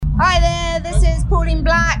in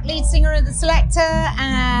Black, lead singer of The Selecter,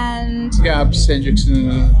 and... Gabs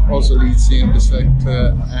Hendrickson, also lead singer of The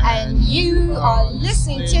Selecter. And you are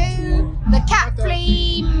listening to the Cat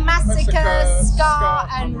Flea Massacre Ska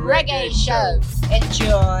and Reggae Show.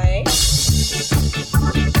 Enjoy.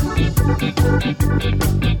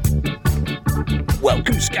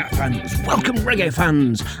 Welcome, Ska fans, welcome, reggae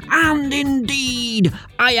fans, and indeed,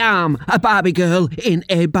 I am a Barbie girl in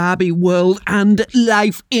a Barbie world, and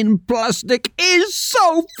life in plastic is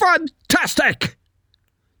so fantastic!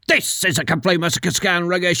 This is a complete massacre ska and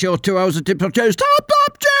reggae show, 2 hours of tips of tunes, top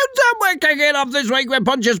tunes, and we're kicking off this week with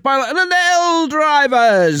Pontius Pilate and the Nail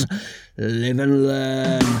Drivers. Live and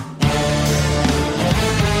learn.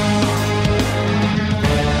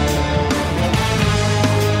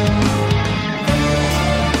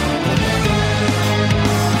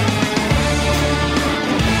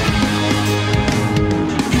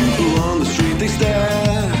 They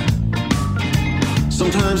stare.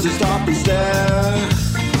 Sometimes they stop and stare.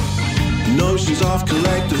 Notions of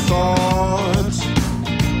collective thought.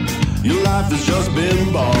 Your life has just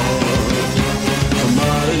been bought.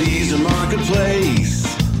 Commodities in marketplace.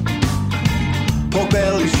 Pork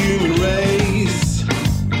bellies, human race.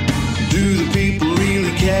 Do the people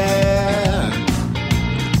really care?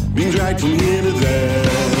 Being dragged from here to there.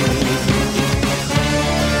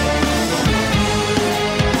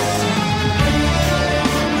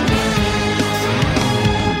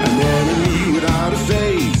 Without a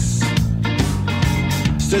face,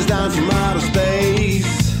 stares down from outer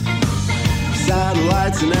space.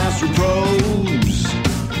 Satellites and astroprobes,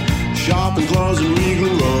 sharpened claws and regal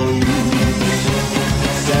robes.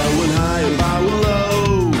 Selling high and bowing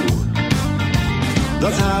low.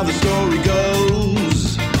 That's how the story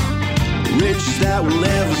goes. Riches that we'll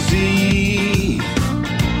never see,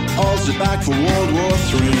 all set back for World War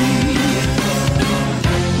III.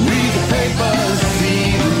 Read the papers,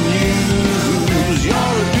 see the news,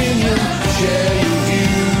 your opinion, share your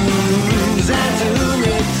views, and to whom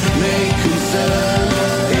it may concern,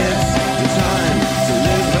 it's the time to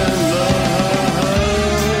live and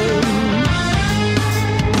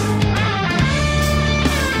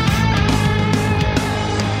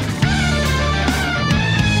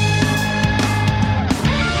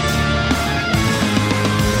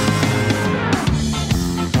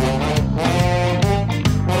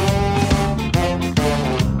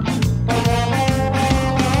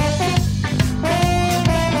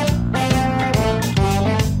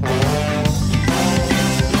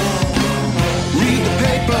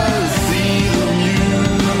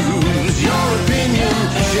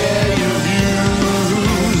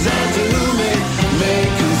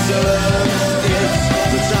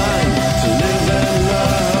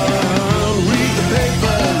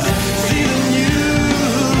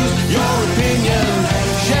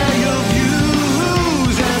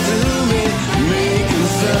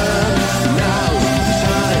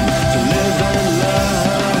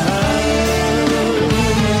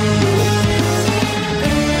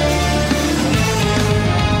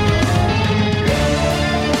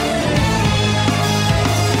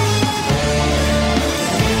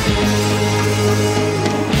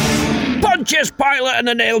Pilot and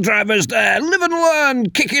the Nail Drivers there. Live and learn,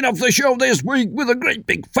 kicking off the show this week with a great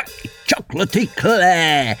big fat chocolatey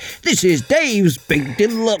Claire. This is Dave's Big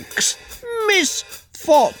Deluxe, Miss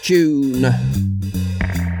Fortune.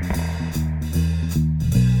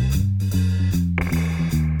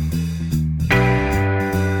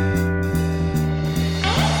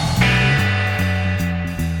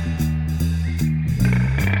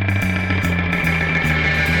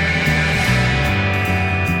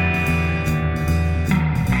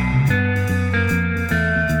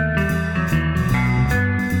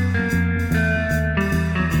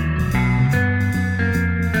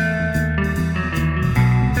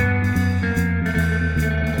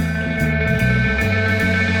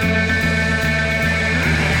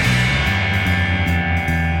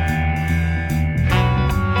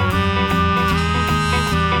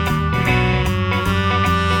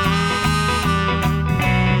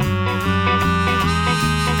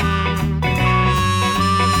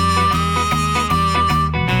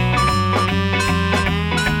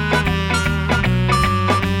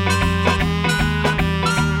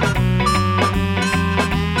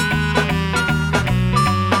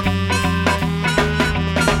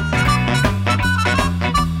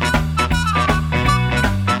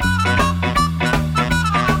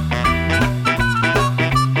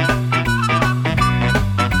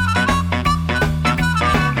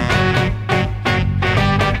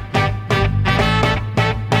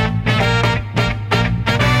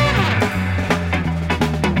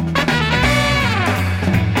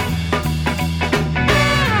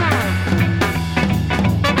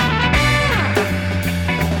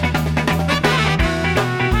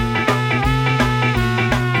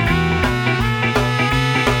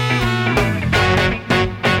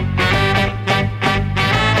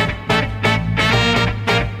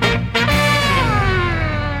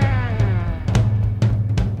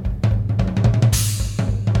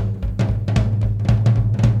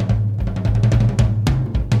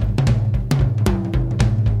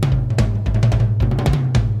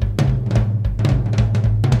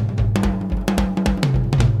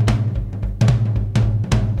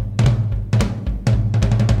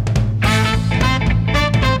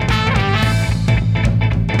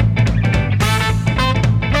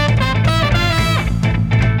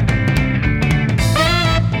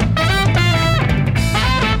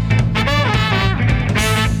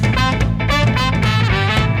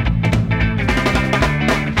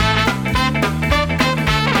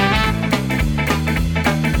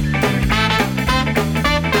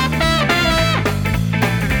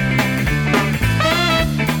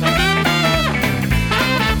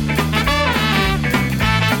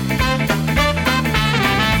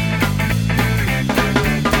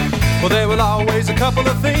 there were always a couple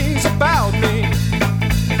of things about me,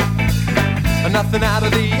 nothing out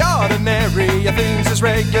of the ordinary, things as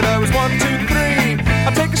regular as 1, 2, 3.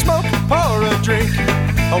 I take a smoke, pour a drink,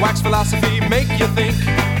 a wax philosophy make you think.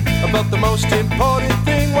 But the most important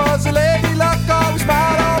thing was a lady luck always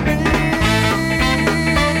smiled on me.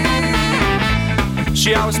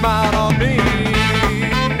 She always smiled on me.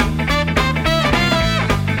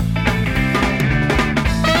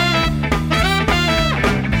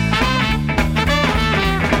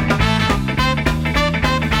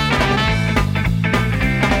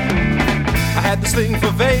 This thing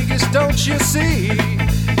for Vegas, don't you see?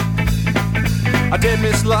 I did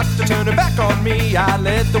miss luck to turn her back on me. I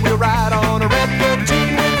let the wheel ride on a red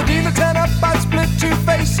 13. With the dealer 10 up, I'd split 2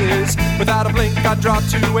 faces. Without a blink, I'd draw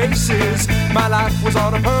 2 aces. My life was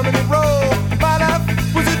on a permanent roll. My life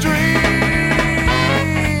was a dream.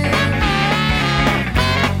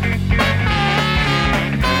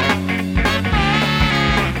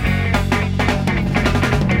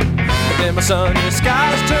 But then my sunny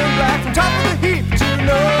skies turned black from top of the heap to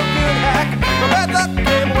no good hack. My bad luck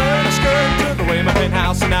came wearing a skirt, took away my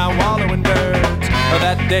penthouse and now wallow in dirt.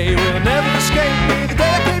 That day will never escape me, the day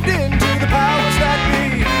I caved into the powers that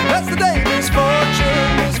be. That's the day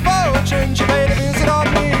misfortune, she paid a visit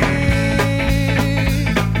on me.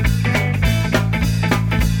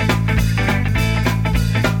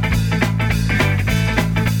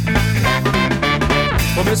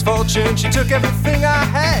 Well, misfortune, she took everything I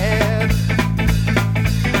had.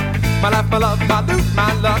 My life, my love, my loot,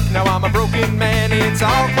 my luck. Now I'm a broken man, it's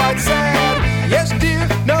all quite sad. Yes, dear,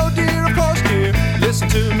 no, dear, of course, dear. Listen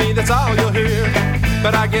to me, that's all you'll hear.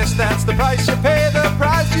 But I guess that's the price you pay, the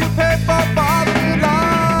price you pay for falling in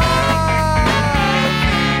love.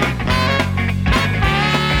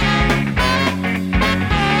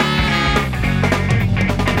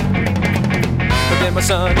 But then my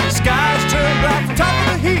sunny skies turned black from top of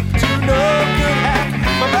the heap to no good hack.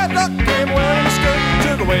 My bad luck came wearing a skirt,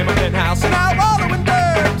 took away my penthouse and now wallow in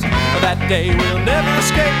dirt. That day will never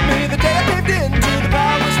escape me, the day I caved into the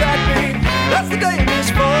powers that be. That's the day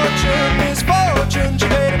misfortune, she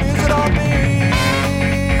paid a visit on me.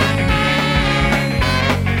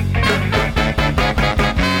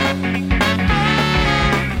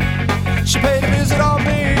 She paid a visit on me.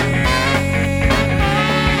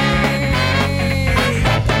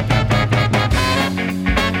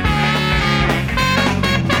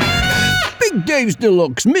 Dave's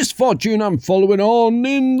Deluxe, Misfortune, I'm following on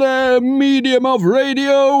in the medium of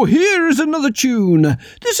radio. Here is another tune.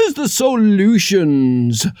 This is the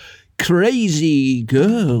Solutions, Crazy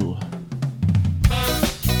Girl.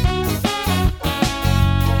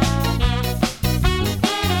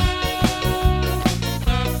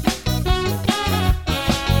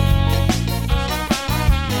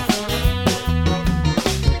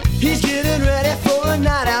 He's getting ready for a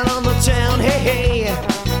night out on the town, hey, hey.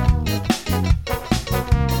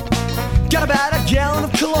 Got about a gallon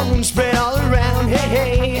of cologne spread all around, hey,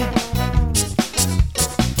 hey.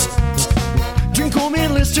 Drink home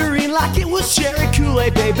in Listerine like it was cherry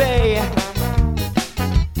Kool-Aid, baby.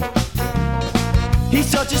 He's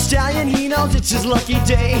such a stallion, he knows it's his lucky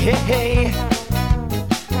day, hey, hey.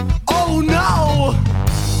 Oh no!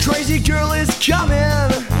 Crazy girl is coming.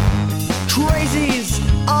 Crazy's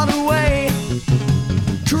on the way.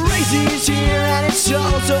 Crazy's here and it's so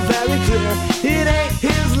very clear. It ain't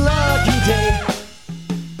his lucky day.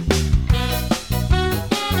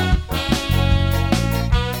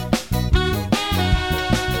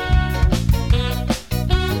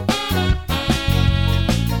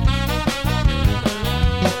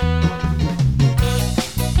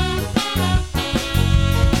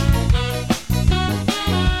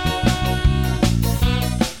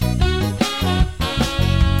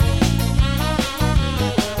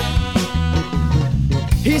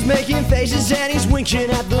 He's making faces and he's winking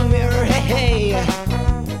at the mirror, hey, hey.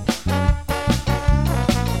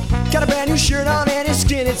 Got a brand new shirt on and his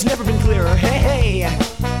skin, it's never been clearer, hey, hey.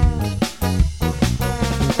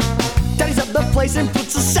 Daddy's up the place and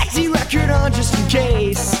puts a sexy record on just in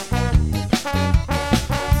case.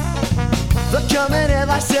 The coming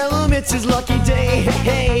and I tell him it's his lucky day,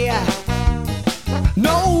 hey, hey.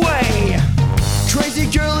 No way! Crazy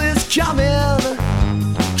girl is coming.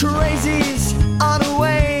 Crazy's on the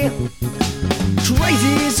way.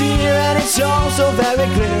 Crazy's here and it's all so very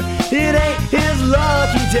clear. It ain't his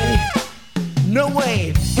lucky day. No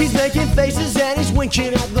way. He's making faces and he's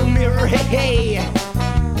winking at the mirror, hey, hey.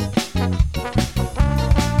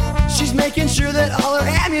 She's making sure that all her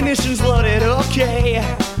ammunition's loaded, okay.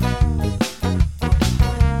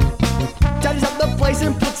 Daddy's up the place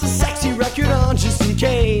and puts a sexy record on just in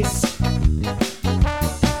case.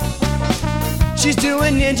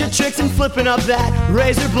 ninja tricks and flipping up that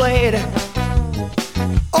razor blade.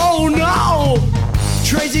 Oh no!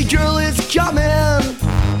 Crazy girl is coming.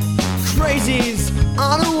 Crazy's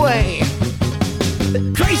on her way.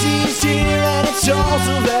 Crazy's here and it's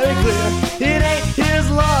also very clear it ain't his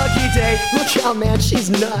lucky day. Look out, man, she's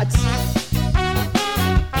nuts.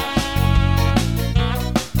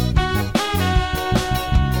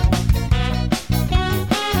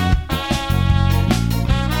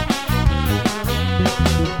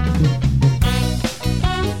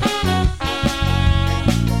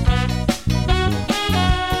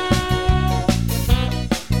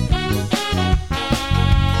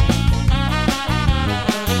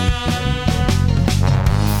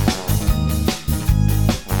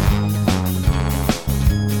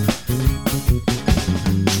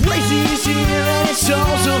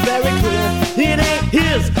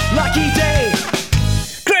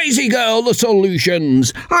 Crazy Girl, the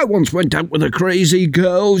solutions. I once went out with a crazy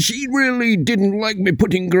girl. She really didn't like me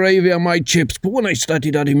putting gravy on my chips, but when I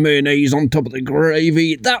started adding mayonnaise on top of the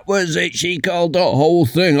gravy, that was it. She called the whole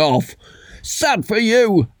thing off. Sad for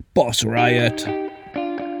you, Boss Riot.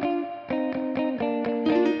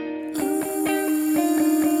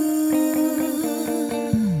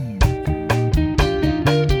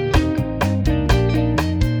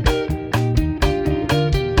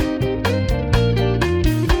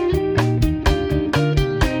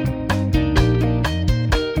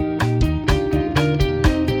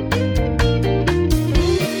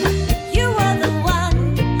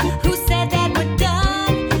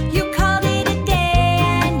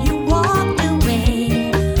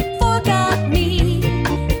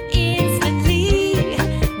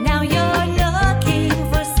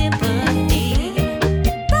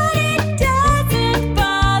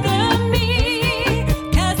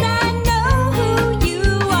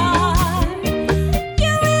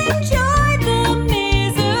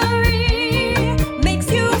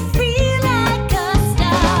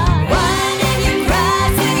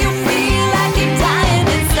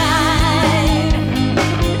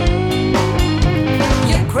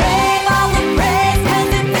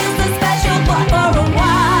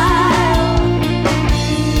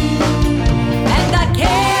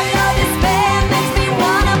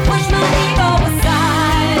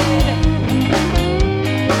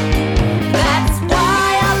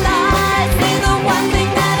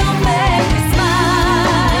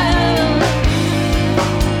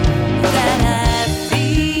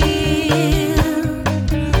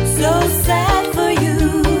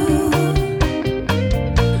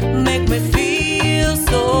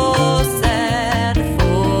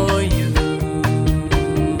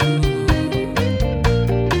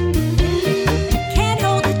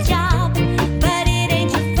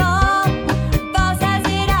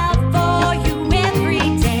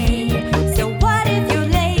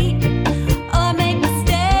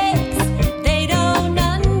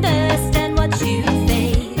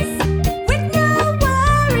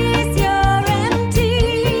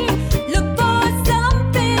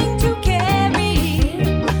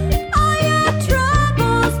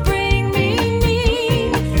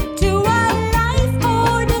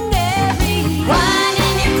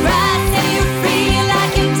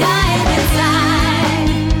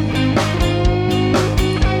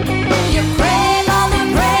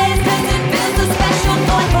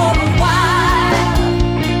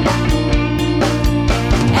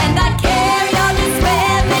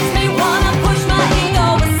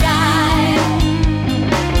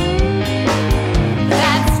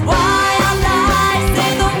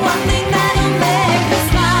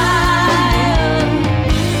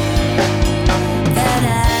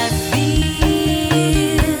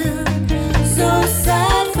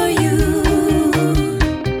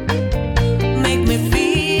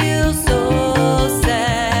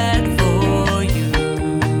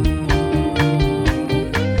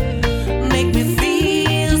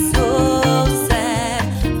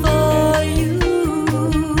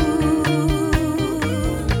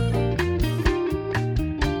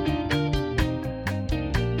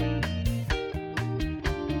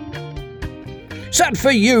 Sad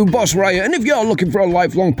for you, Boss Riot, and if you're looking for a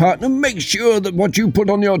lifelong partner, make sure that what you put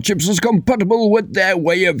on your chips is compatible with their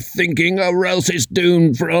way of thinking, or else it's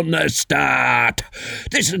doomed from the start.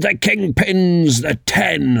 This is the Kingpins, the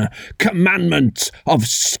 10 Commandments of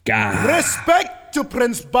Ska. Respect to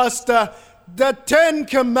Prince Buster, the 10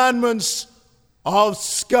 Commandments of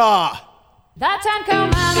Ska. The 10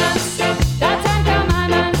 Commandments, the 10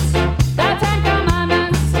 Commandments, the 10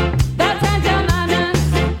 Commandments, the 10 Commandments.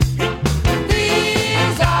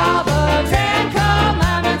 These are the 10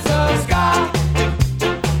 Commandments of Ska.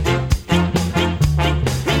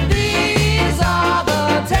 These are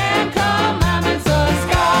the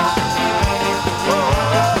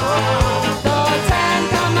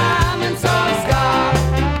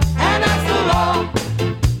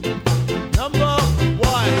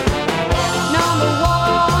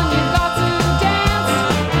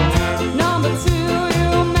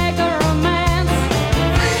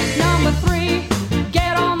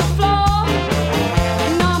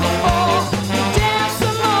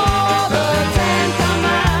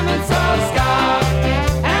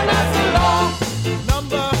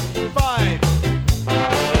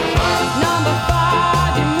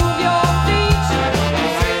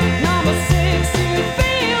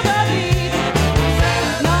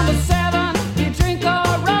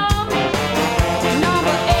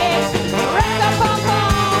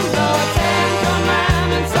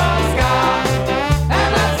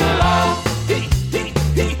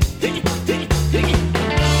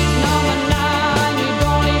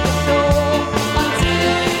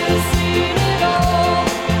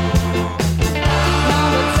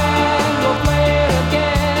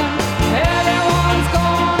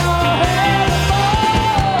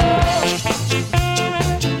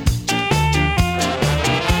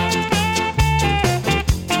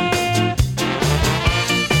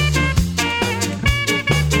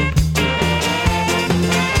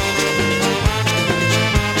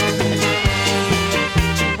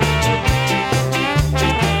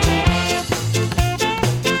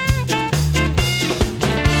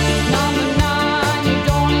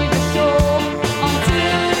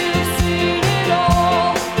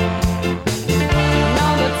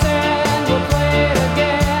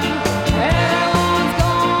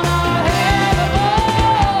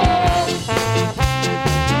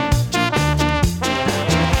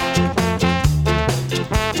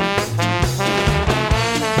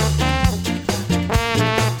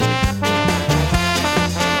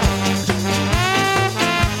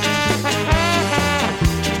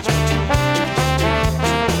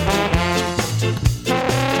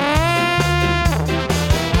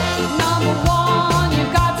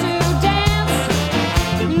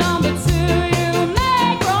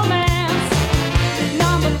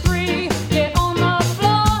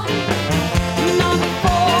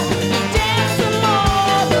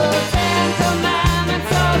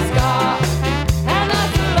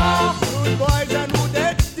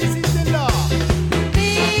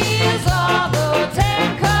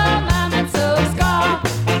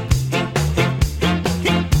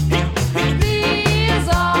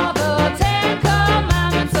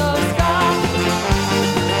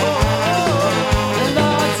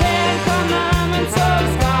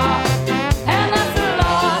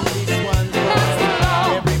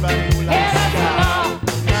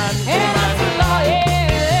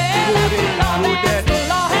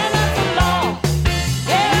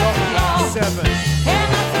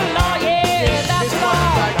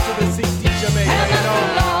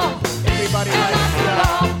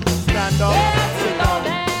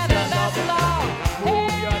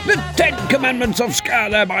Commandments of Ska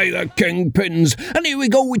there by the Kingpins. And here we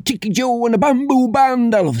go with Tiki Joe and the Bamboo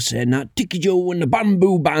Band. I love saying that. Tiki Joe and the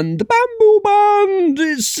Bamboo Band. The Bamboo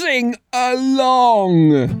Band. Sing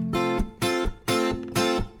along.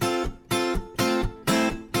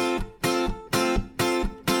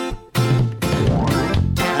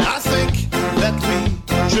 I think that we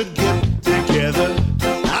should get together.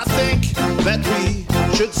 I think that we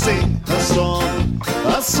should sing a song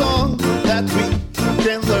that we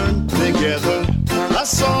can learn together, a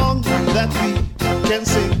song that we can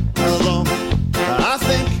sing along. I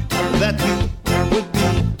think that we would be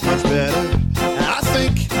much better. I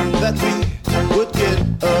think that we would get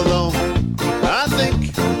along. I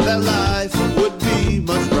think that life would be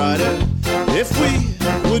much brighter if we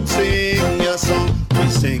would sing a song. We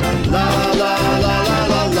sing la la la la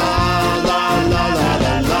la la la la la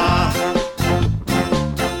la la.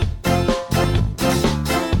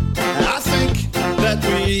 I think that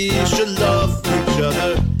we should love each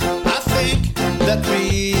other. I think that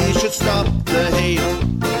we should stop the hate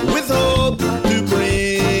with hope to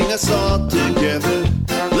bring us all together.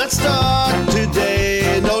 Let's start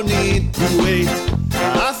today, no need to wait.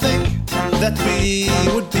 I think that we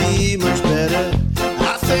would be much better.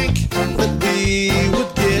 I think that we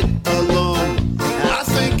would get along. I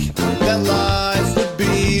think that life would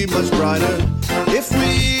be much brighter if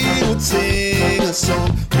we would sing a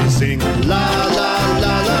song. We sing la la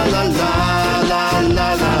la la la la la la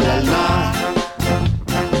la la la.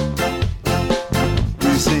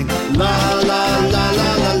 We sing la la la la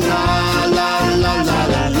la la la la la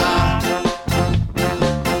la la.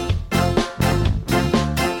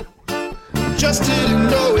 Just didn't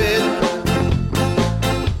know it.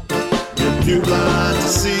 You're too blind to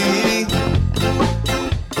see.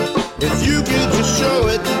 If you could just show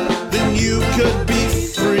it, then you could be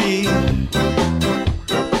free.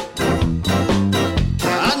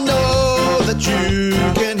 I know that you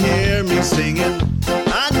can hear me singing.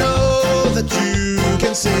 I know that you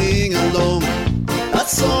can sing along. A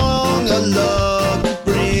song of love to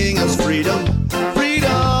bring us freedom,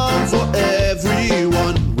 freedom for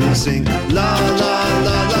everyone. We sing la la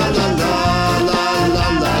la la la la la la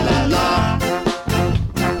la la la.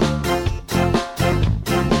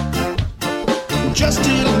 Just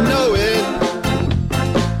didn't know it.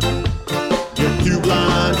 You're too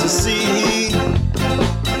blind to see.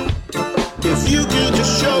 If you could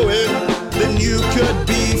just show it, then you could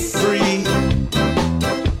be free.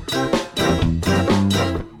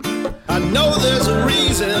 I know there's a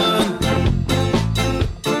reason,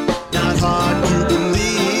 not hard to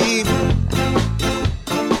believe.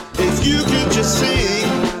 If you could just sing,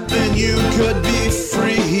 then you could be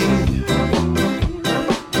free.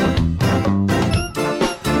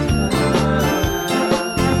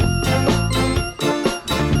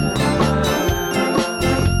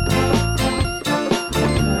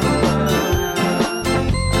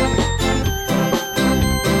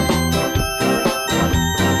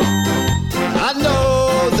 I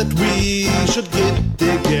know that we should get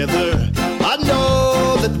together. I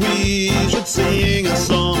know that we should sing a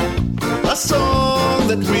song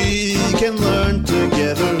that we can learn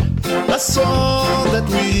together, a song that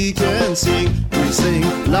we can sing. We sing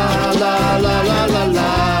la la la la la la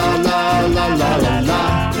la la la la la.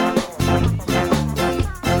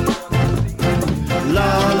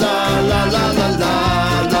 La la la la la la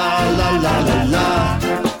la la la la la.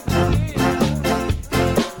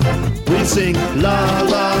 We sing la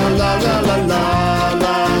la la la la la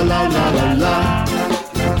la la la la la.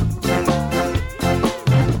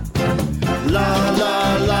 La la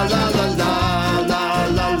la la la la la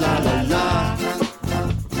la la la la.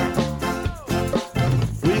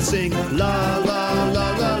 We sing la la la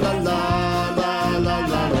la la la la la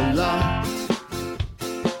la la la.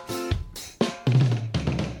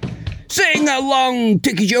 Sing along,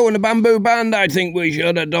 Tiki Joe and the Bamboo Band. I think we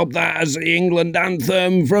should adopt that as the England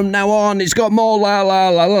anthem from now on. It's got more la la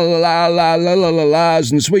la la la la la la la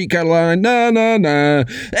la's and Sweet Caroline na na na.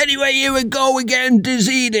 Anyway, here we go again,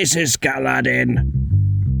 Dizzy. This is Galadin.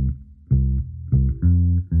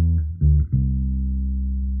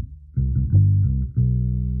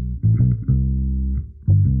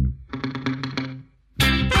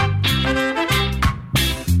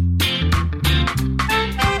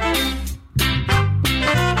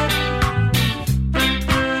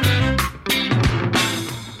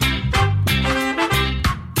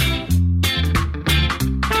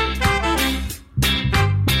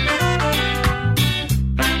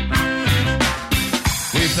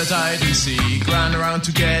 at hide and seek, ran around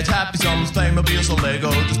to get happy. Someone's Playmobiles or Lego.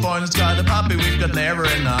 This boy has got a puppy, we've got never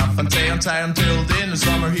enough. And day on time until dinner,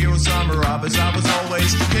 summer heroes, summer robbers. I was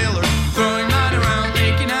always the killer, throwing mine around,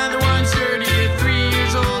 making other ones dirty. At 3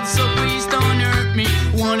 years old, so please don't hurt me.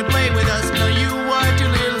 Wanna play with us? No, you are too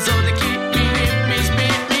little, so they keep me, hit me,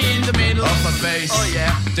 spit me in the middle of my face. Oh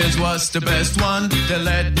yeah, this was the best one. They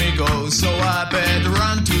let me go, so I better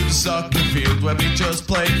run to the soccer field where we just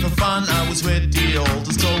played for fun. I was with the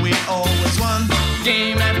oldest, so we always won.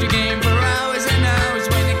 Game after game for hours and hours.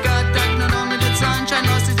 When it got dark, not only the sunshine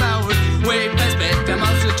lost its power. Way past bedtime, I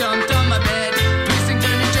also jumped on my bed, twisting,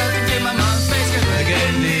 turning, jumping till my mom's face got red.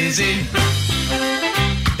 Getting dizzy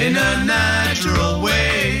in a natural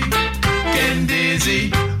way. Getting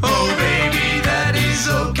dizzy, oh baby, that is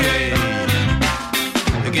okay.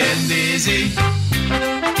 Getting dizzy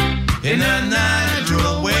in a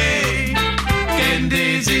natural way. Getting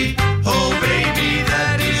dizzy, oh baby,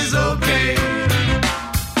 that is okay.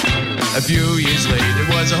 A few years later, it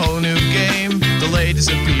was a whole new game. The ladies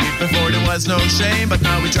appeared before there was no shame, but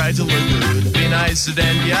now we try to look good, be nicer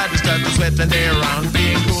than the others, start to sweat when they're around,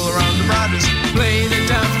 being cool around the brothers. Play the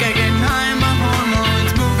tough guy, getting high on my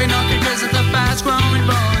hormones, moving up because of the fast-growing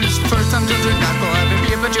bones. First time children not go have a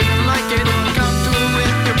beer, but you don't like it. Come to it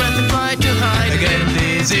with your breath and try to hide it. Getting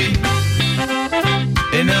dizzy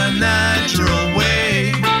in a natural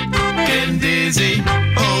way. Getting dizzy,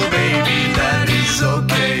 oh baby, that is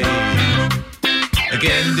okay.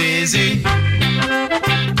 Getting dizzy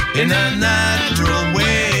in a natural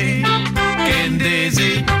way. Getting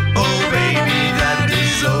dizzy, oh baby, that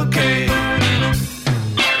is okay.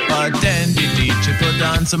 But then the teacher put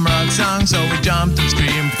on some rock songs, so we jumped and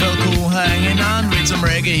screamed, felt cool hanging on with some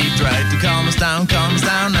reggae. He tried to calm us down,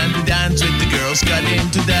 and we danced with the girls, got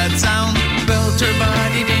into that sound. Felt her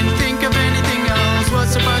body, didn't think of anything else.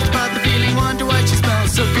 Was surprised about the feeling, wonder why she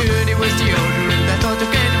smells so good. It was deodorant, I thought of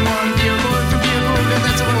getting one. Dear boy from Dear Boy,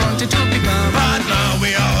 that's what I wanted to become. But now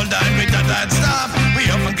we all done with that stuff. We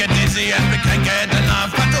often get dizzy and we can't get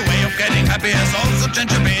enough. But the way of getting happy has also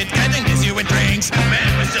changed a bit. Getting dizzy with drinks, man,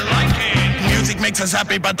 we still like it. Music makes us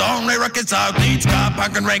happy, but only rock is out. Needs ska,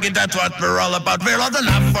 punk and reggae, that's what we're all about. We're old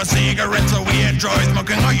enough for cigarettes, so we enjoy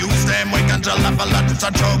smoking or use them. We can just laugh a lot, it's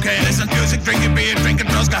such okay. Listen to music, drinking beer, drinking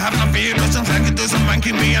drugs, have no fear. Do some drinking, do some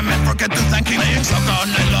wanking, be a man, forget to thanking. Playing soccer all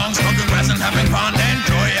night long, smoking grass and having fun.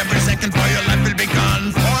 Enjoy every second for your life will be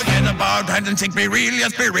gone. Forget about hide and seek, be real,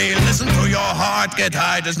 yes, be real. Listen to your heart, get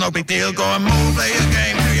high, there's no big deal. Go and move, play a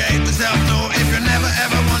game, create yourself new. If you never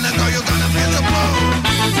ever wanna go, you're gonna feel the blow.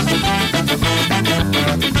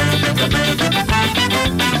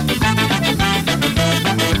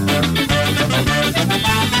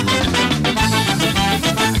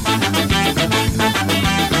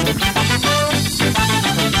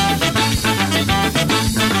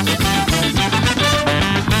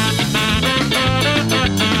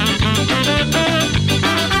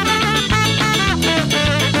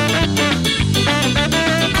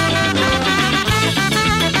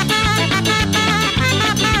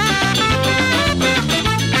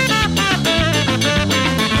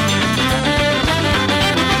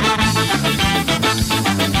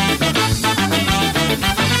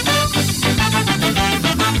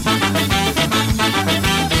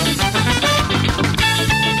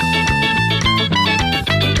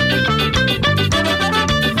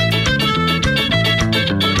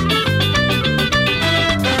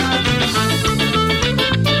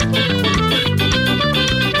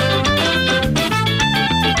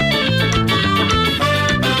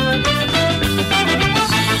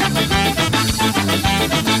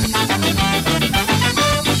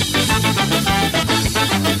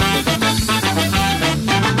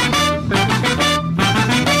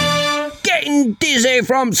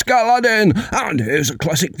 From Scotland, and here's a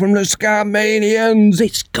classic from the Scamanians.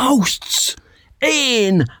 It's Ghosts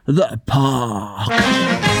in the Park.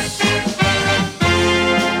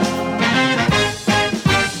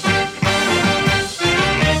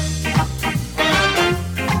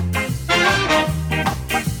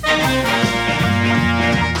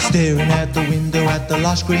 Staring at the window at the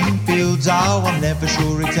lush green fields. Oh, I'm never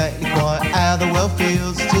sure exactly quite how the world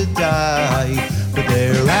feels today. But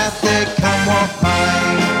they're out there, come what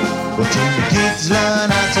may, watching the kids learn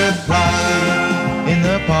how to play in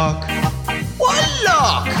the park. What a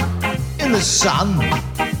lark! In the sun,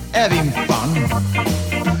 having fun.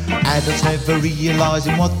 Adults never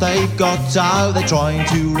realising what they've got. Oh, they're trying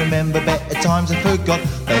to remember better times and forgot.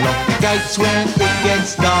 They lock the gates when it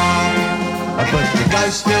gets dark, but the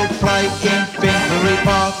ghosts still play in Finsbury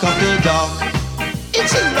Park after dark.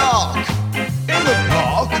 It's a lark in the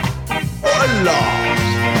park. What a lark!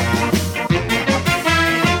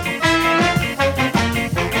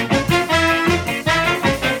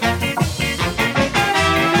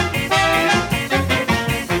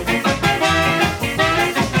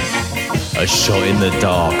 the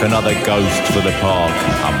dark, another ghost for the park.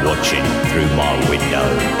 I'm watching through my window.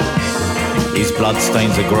 His blood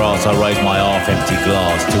stains the grass, I raise my half-empty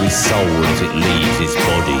glass to his soul as it leaves his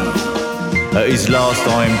body. At his last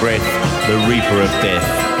dying breath, the reaper of death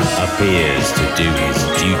appears to do his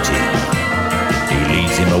duty. He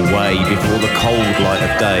leads him away before the cold light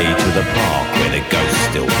of day to the park where the ghosts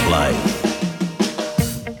still play.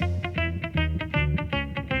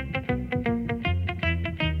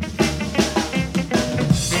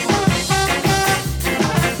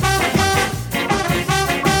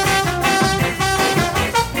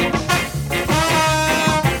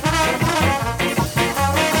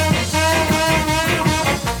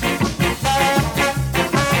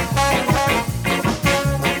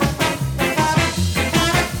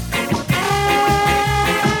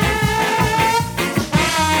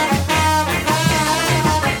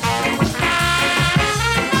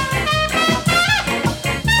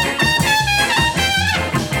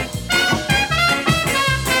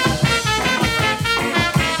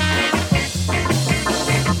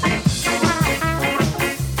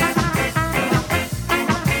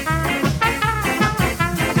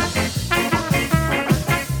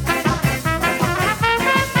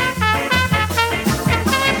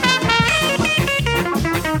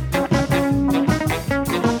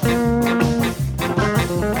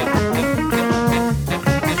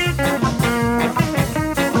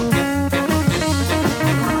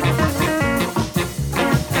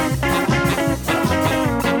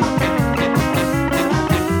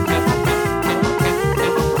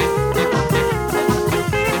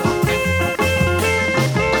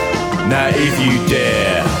 Now if you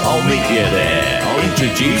dare, I'll meet you there. I'll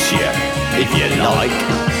introduce you, if you like.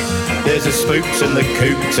 There's the spooks and the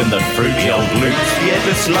kooks and the fruity old loops, the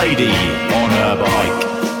headless lady on her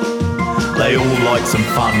bike. They all like some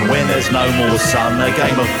fun when there's no more sun. A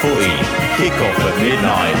game of footy, kick off at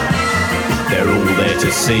midnight. They're all there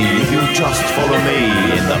to see if you'll just follow me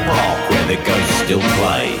in the park where the ghosts still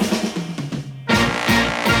play.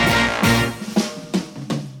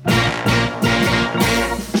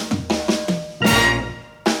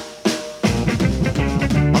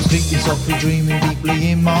 Softly dreaming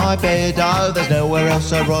deeply in my bed. Oh, there's nowhere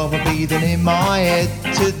else I'd rather be than in my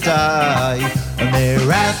head today. And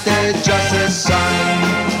they're out there just the same,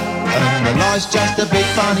 and the life's just a big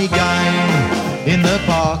funny game in the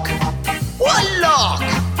park. What lark!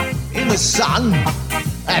 In the sun,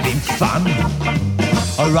 having fun.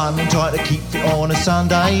 I run and try to keep it on a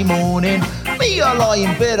Sunday morning. Me, I lie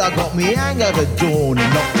in bed, I got me hangover dawn,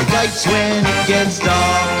 and lock the gates when it gets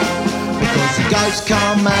dark. Because the ghosts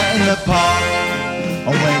come out in the park.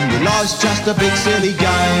 And when your life's just a big silly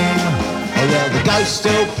game, oh well, the ghosts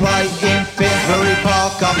still play in Finsbury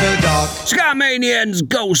Park after dark. Scamanians,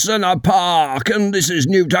 Ghosts in a Park, and this is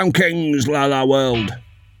Newtown Kings, La La World.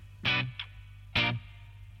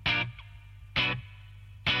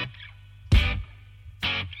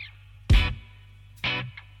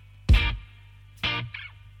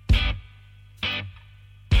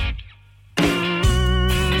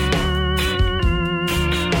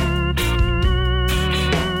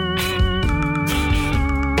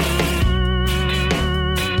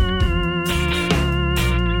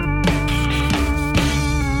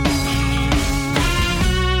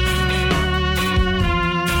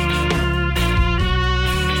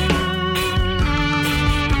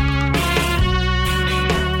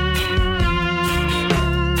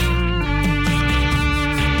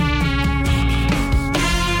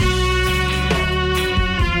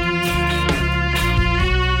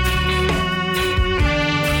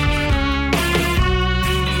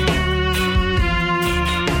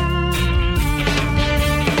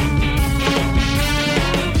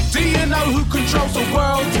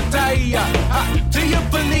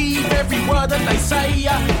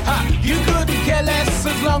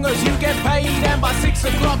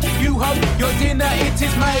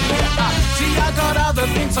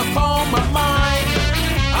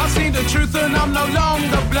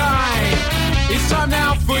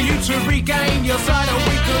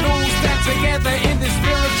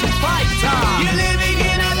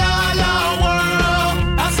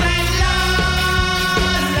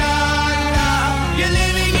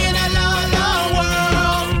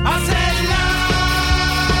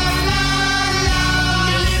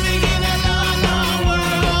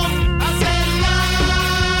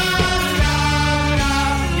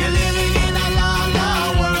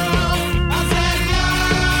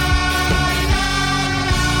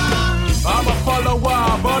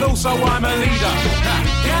 So I'm a leader.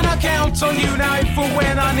 Can I count on you now for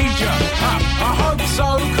when I need you? I hope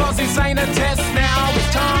so, cause this ain't a test now.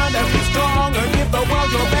 It's time to be strong and give the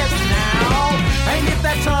world your best now. And if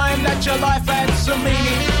that time that your life had some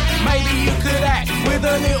meaning, maybe you could act with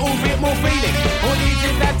a little bit more feeling. Or is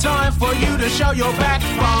it that time for you to show your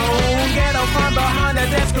backbone? Get up from behind the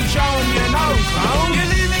desk and show 'em your nose bone.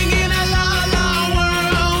 You're living in a la-la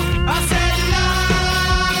world. I said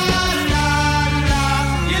la-la-la.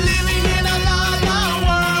 You're living in a la-la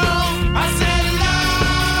world. I said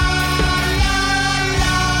la-la-la.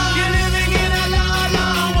 You're living in a la-la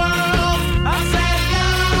world. I said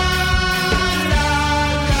la-la-la.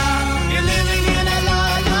 You're living in a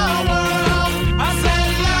la-la world. I said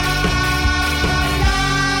la-la-la.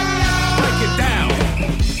 Break it down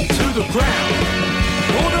to the ground.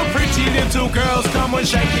 All the pretty little girls come and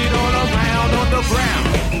shake it all around on the ground.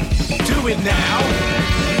 Do it now.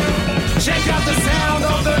 Check out the sound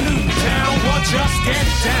of the new town. Watch us get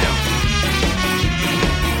down.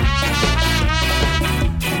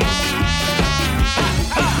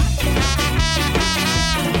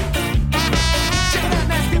 Check it out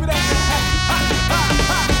now, give it up.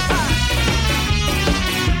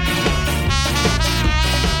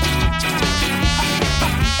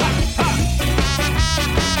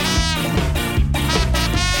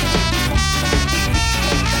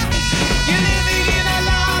 You're living in a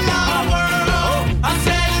la-la world. I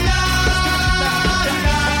said la-la-la.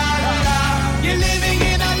 You're living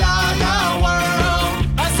in a la-la world.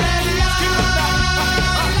 I said la-la-la.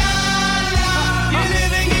 You're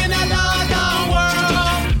living in a la-la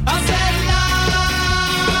world. I said la-la-la.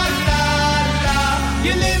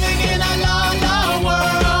 You're living in a la-la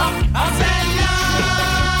world. I said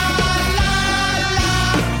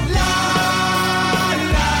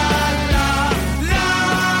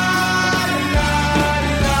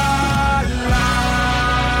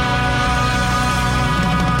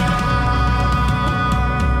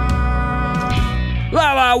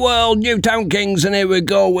La La World, Newtown Kings, and here we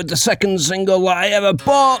go with the second single that I ever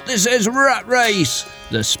bought. This is Rat Race,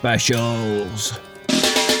 the specials.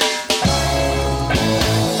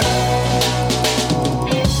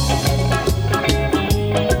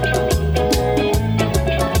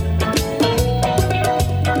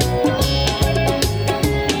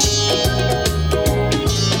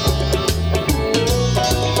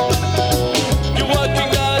 You're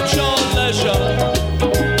working at your leisure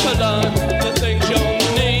to learn the things you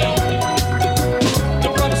need. The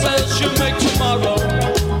promises you make tomorrow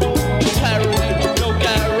carry no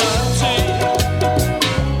guarantee.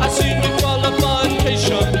 I see new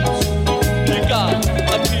qualifications. You got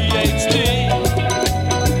a PhD.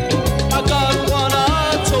 I got one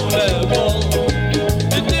at O level.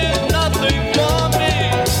 It did nothing for me.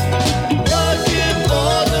 Working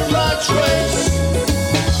for the rat race.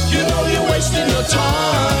 You know you're wasting your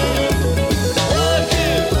time.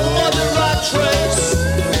 Working for the rat race.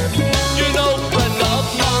 You know, friend of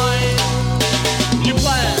mine. You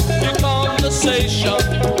plan your conversation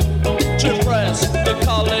to impress the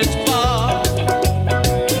college bar.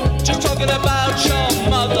 Just talking about your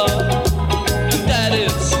mother and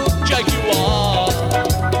daddy's Jaguar.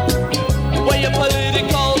 Wear your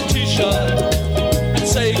political t-shirt and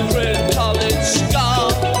sacred college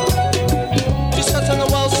scarf. Discussing the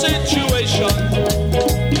world situation,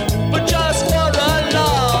 but just for a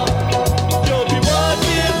laugh. You'll be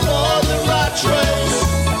working for the rat race.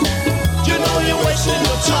 You know you're wasting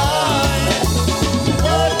your time.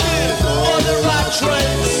 Working for the rat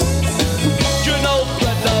race.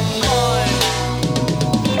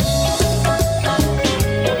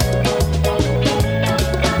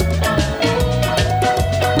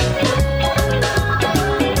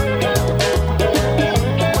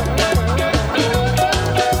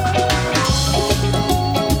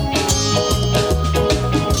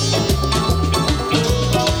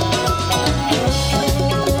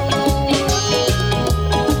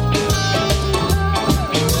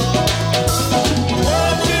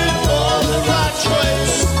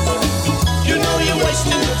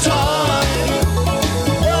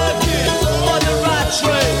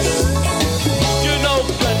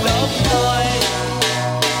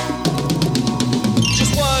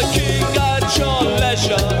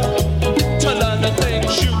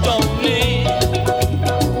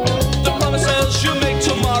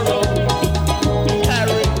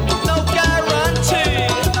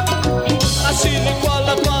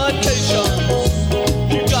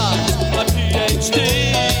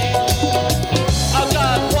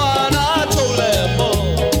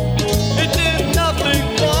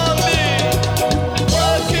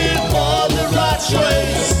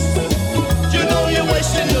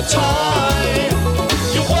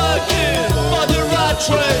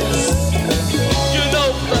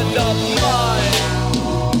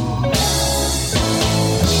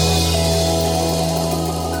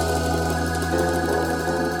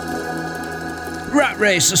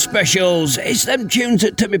 Racer specials. It's them tunes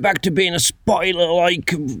that took me back to being a spoiler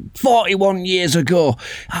like 41 years ago.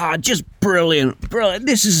 Just brilliant, brilliant.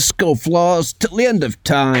 This is Skull Floors till the end of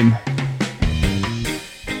time.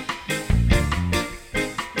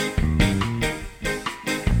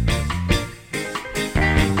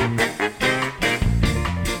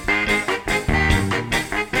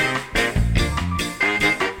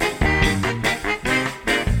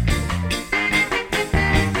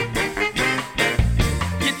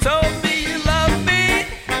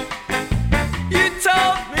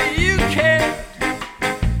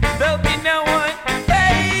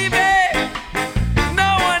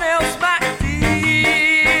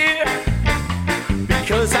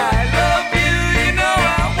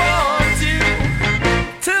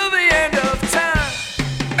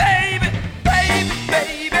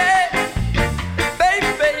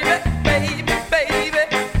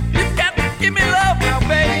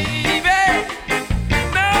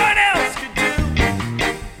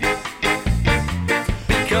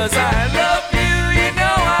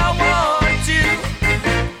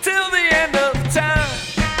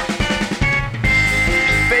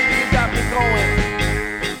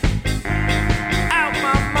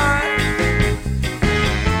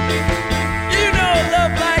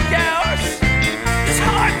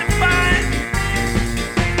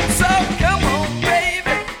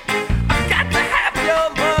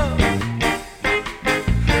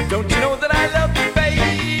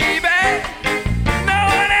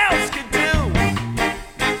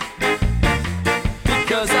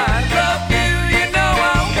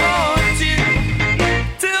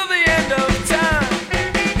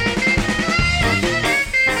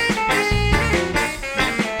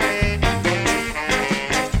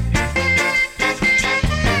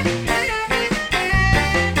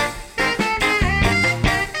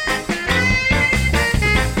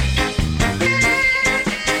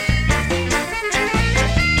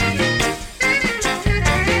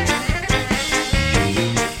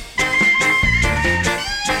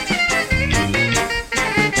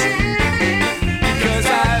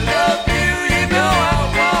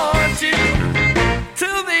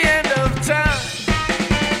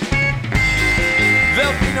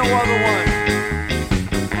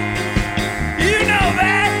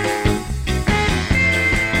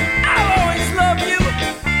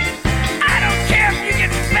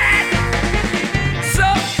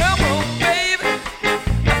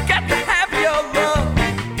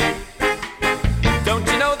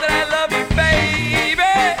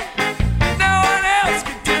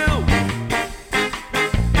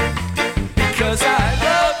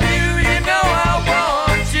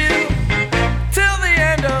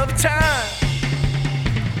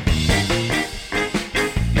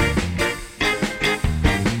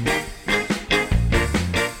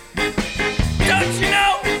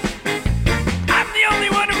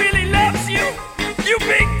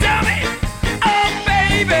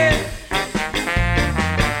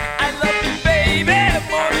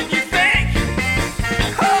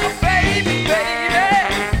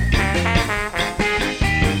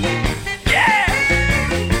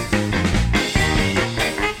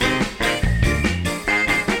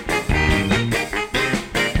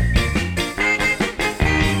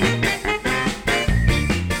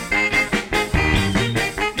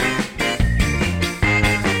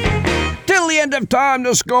 Time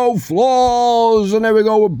to Skull Floors, and there we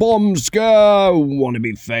go with Bombska. Wanna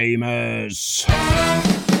be famous.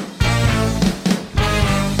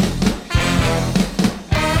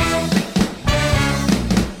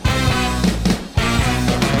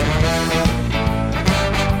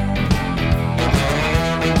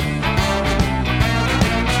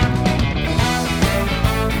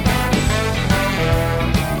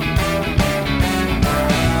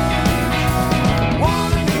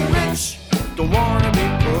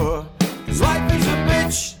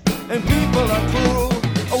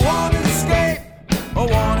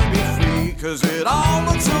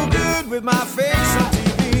 With my face on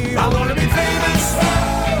TV, I wanna be famous.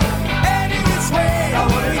 Any which way, I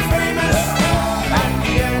wanna be famous. At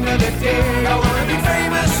the end of the day, I wanna be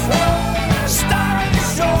famous. Star of the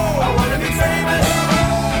show, I wanna be famous.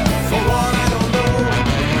 For what I don't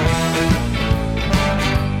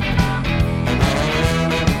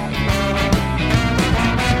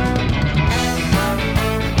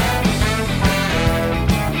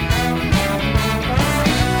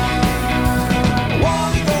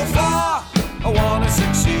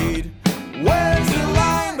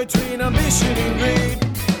between ambition and greed.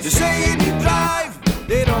 They say you drive,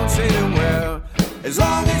 they don't say to where. As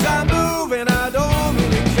long as I move and I don't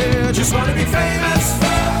really care. Just wanna be famous.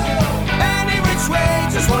 Any which way,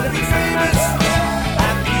 just wanna be famous.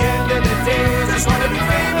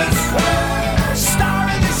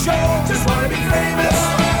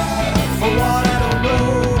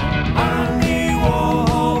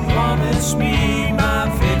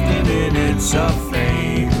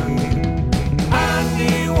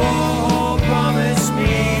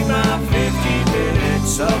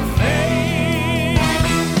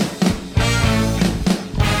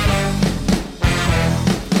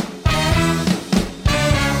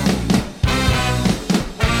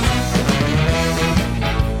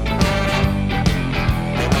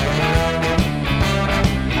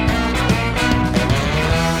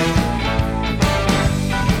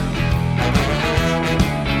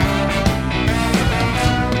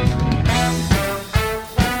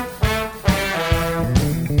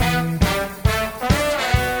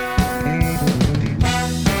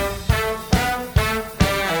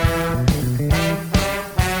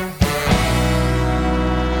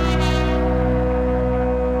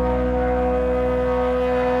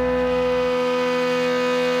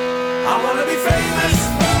 wanna be famous.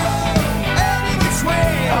 Any which way,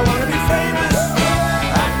 I wanna be famous.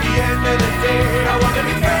 At the end of the day, I wanna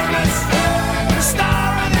be famous. The star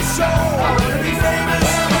of the show, I wanna be famous.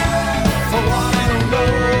 For what I don't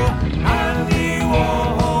know, Andy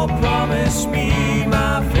Warhol promised me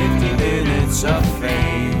my 50 minutes of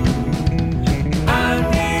fame.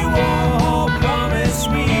 Andy Warhol promised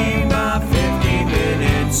me my 50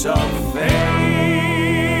 minutes of fame.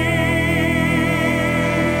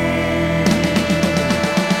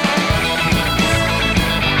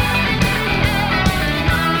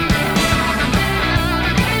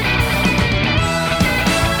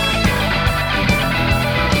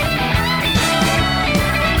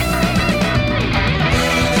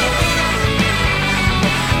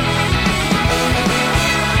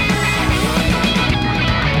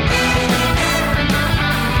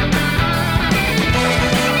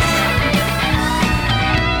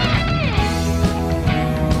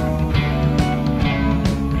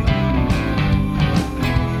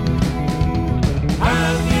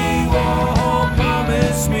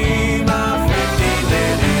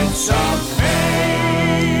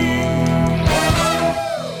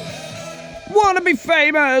 Wanna be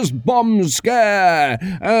famous, bomb scare,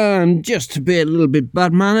 and just to be a little bit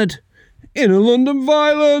bad-mannered, inner London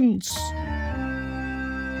violence.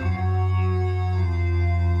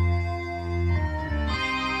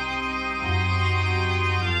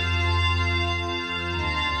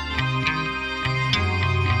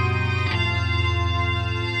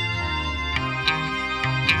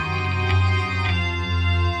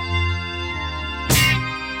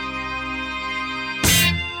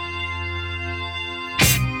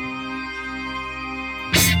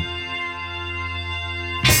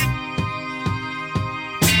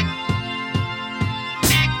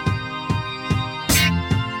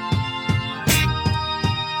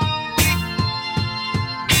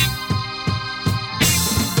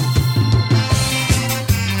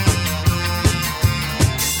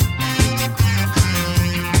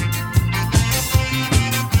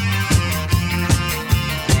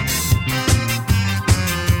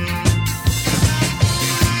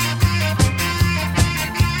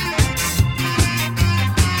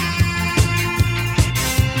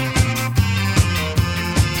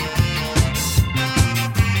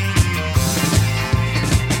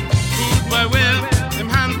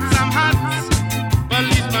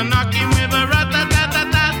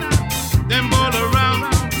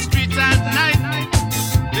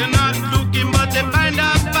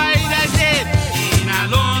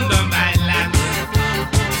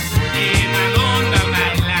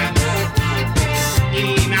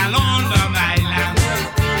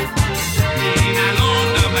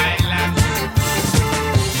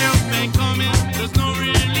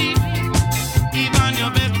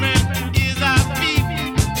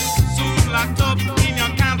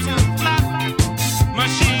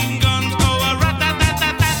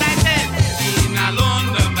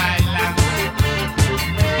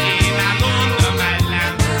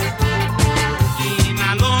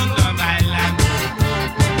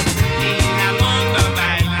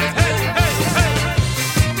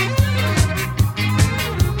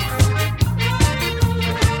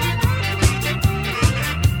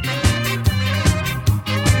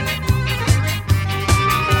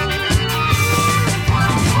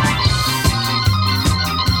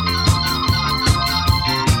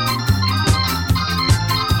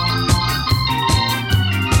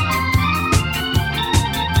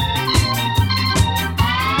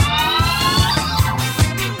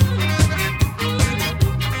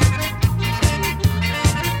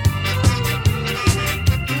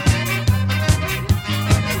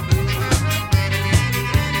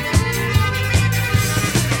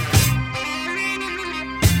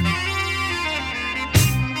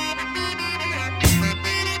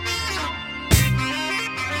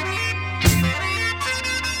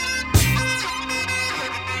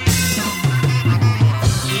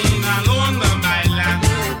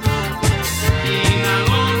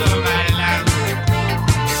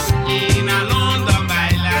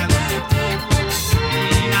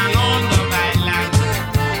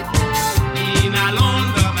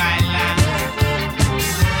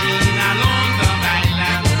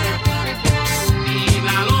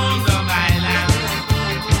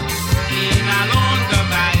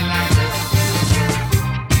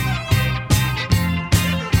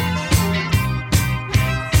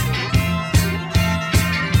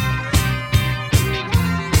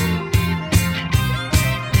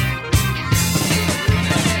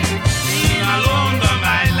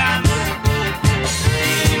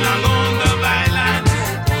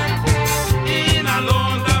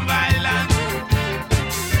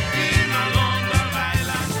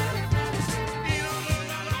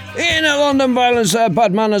 London violence are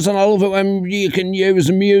bad manners, and I love it when you can use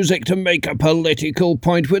music to make a political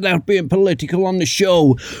point without being political on the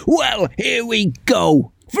show. Well, here we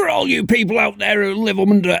go. For all you people out there who live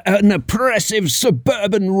under an oppressive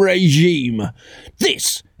suburban regime,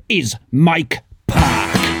 this is Mike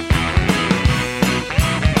Park.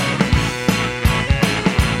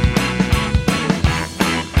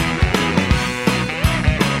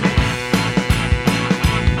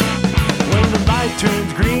 When the light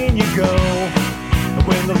turns green, you go. And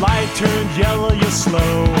when the light turns yellow, you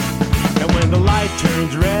slow. And when the light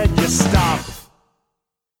turns red, you stop.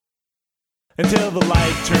 Until the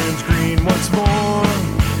light turns green once more.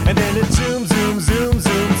 And then it zoom, zoom, zoom,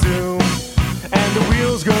 zoom, zoom. And the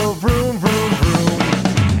wheels go vroom, vroom, vroom.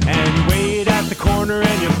 And you wait at the corner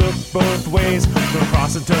and you look both ways. Go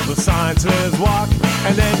across until the sign says walk.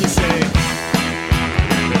 And then you say,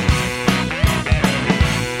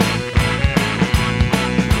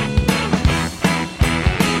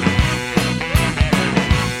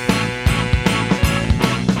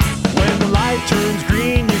 when the light turns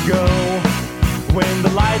green, you go. When the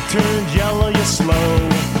light turns yellow, you slow.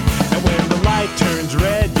 And when the light turns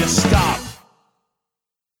red, you stop.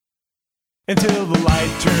 Until the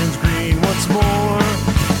light turns green once more.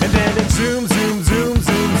 And then it zoom, zoom, zoom,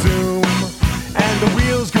 zoom, zoom. And the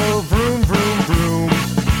wheels go vroom, vroom, vroom.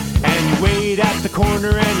 And you wait at the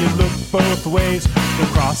corner and you look both ways. Go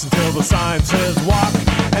across until the sign says walk.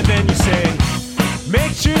 And then you say,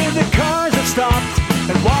 make sure the cars have stopped.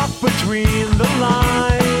 And walk between the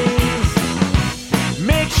lines.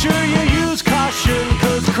 Make sure you use caution,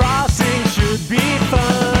 cause crossing should be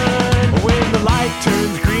fun. When the light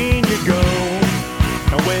turns green, you go.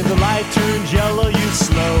 And when the light turns yellow, you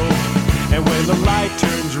slow. And when the light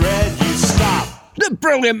turns red, you stop. The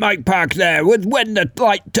brilliant Mike Park there with When the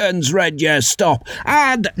Light Turns Red, you stop.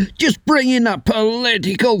 And just bringing that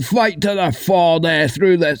political fight to the fore there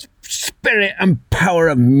through the spirit and power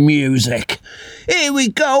of music. Here we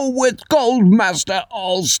go with Goldmaster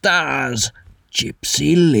All Stars,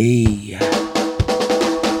 Gypsy Lee.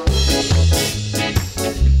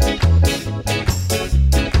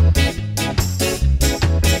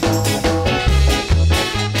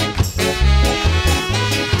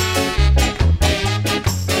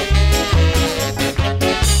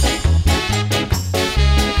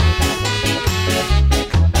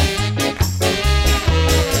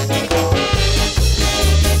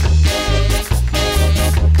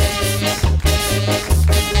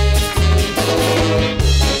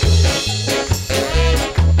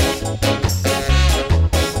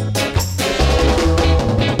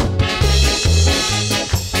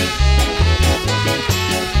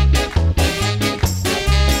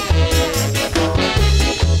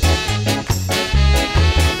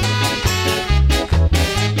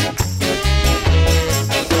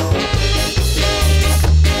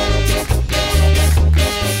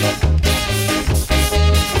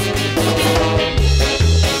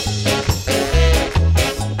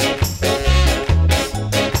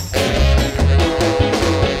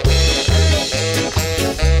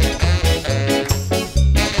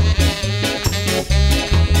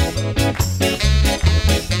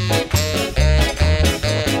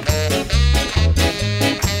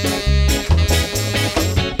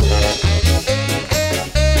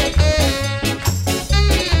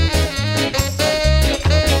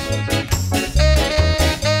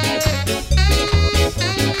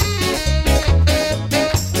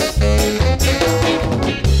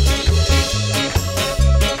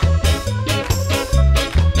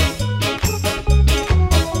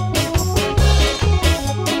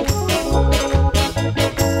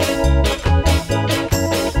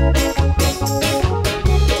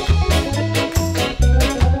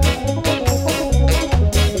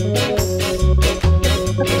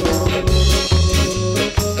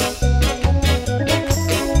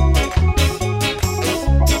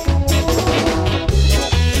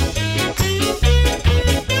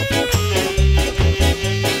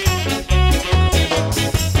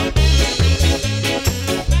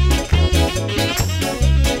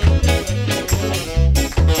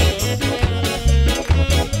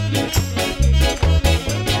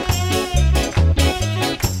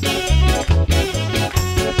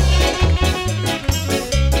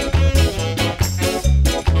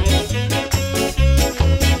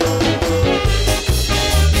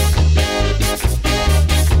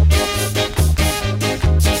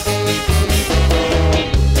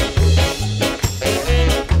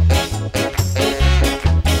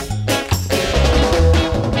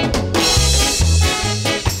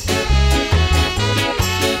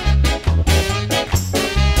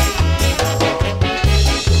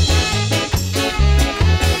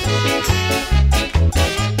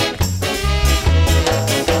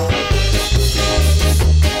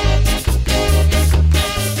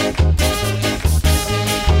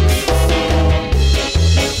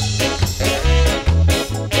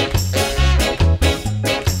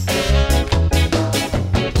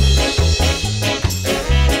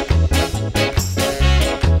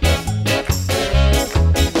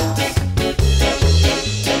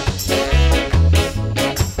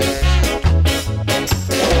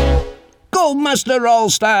 Manchester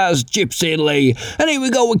All-Stars, Gypsy Lee. And here we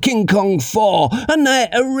go with King Kong 4 and their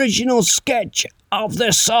original sketch of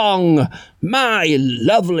the song, My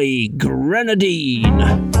Lovely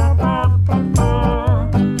Grenadine.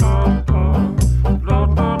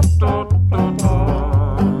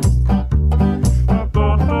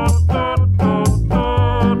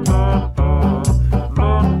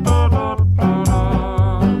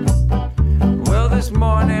 Well, this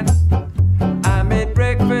morning I made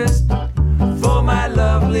breakfast for my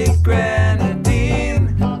lovely grenadine.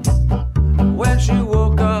 When she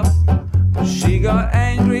woke up, she got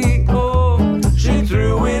angry, oh, she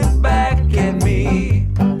threw it back at me.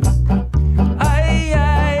 Ay,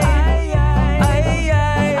 ay, ay, ay,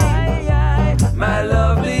 ay, ay, ay, my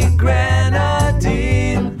lovely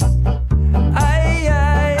grenadine. Ay,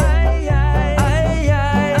 ay, ay, ay, ay,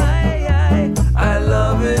 ay, ay, I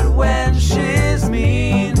love it when she's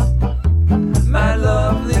mean. My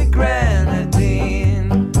lovely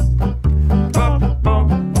grenadine. Bum,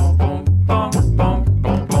 bum, bum, bum, bum, bum,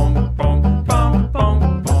 bum, bum, bum,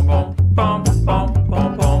 bum, bum, bum, bum,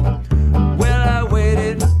 bum, bum. Well, I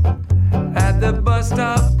waited at the bus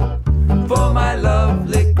stop for my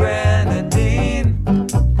lovely grenadine.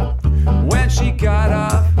 When she got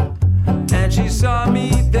off and she saw me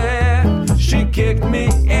there, she kicked me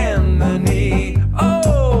in the knee.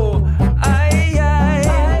 Oh, ay, ay,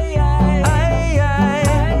 ay, ay,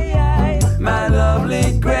 ay, ay, my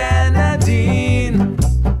lovely grenadine.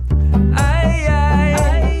 Ay, ay,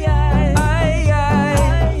 ay, ay,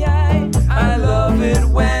 ay, ay, I love it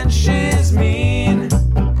when she's mean.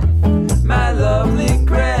 My lovely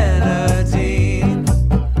grenadine.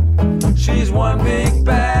 She's one big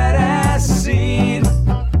badass seed.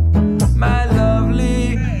 My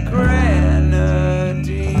lovely grenadine.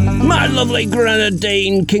 My Lovely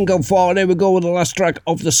Grenadine, King of 4. Here we go with the last track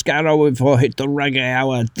of the Scarrow before I hit the reggae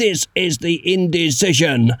hour. This is the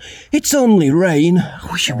Indecision. It's only rain. I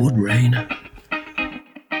wish it would rain.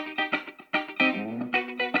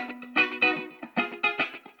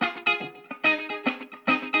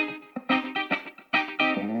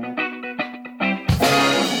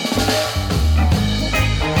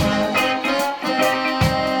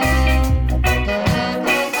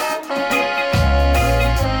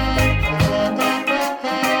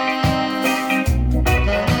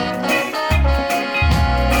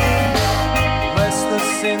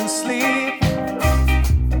 Restless in sleep,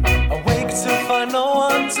 awake to find no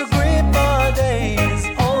one to greet my days.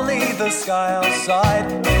 Only the sky outside,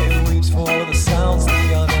 it weeps for the sounds, the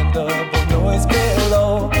unendable noise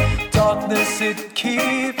below. Darkness it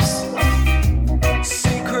keeps,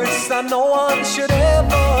 secrets that no one should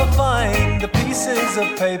ever find. The pieces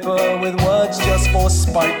of paper with words just for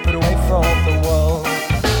spite put away from the world.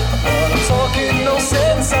 But I'm talking no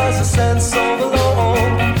sense as a sense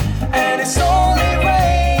overload. And it's only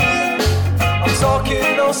rain. I'm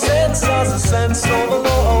talking no sense as a sense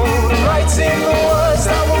overload. Writing the words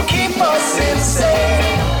that will keep us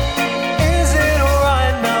insane. Is it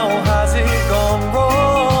alright now? Has it gone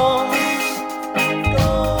wrong?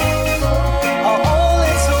 Our whole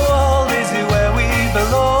little world, is it where we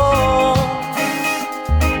belong?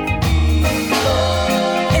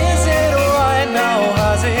 Is it alright now?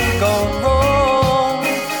 Has it gone wrong?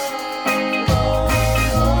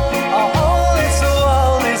 Our whole little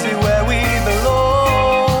world, is it where we belong?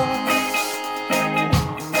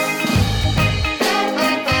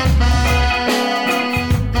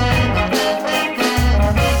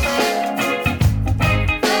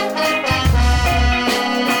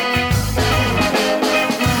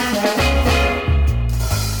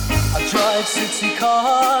 I drive city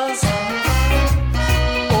cars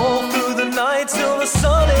all through the night till the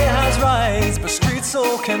sun it has rise. But streets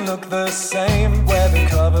all can look the same, whether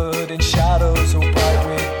covered in shadows or bright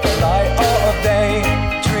with the light of day.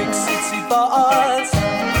 Drink city bars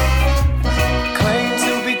claim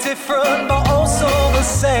to be different but also the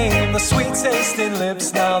same. The sweet tasting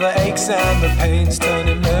lips, now the aches and the pains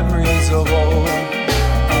turning memories of old.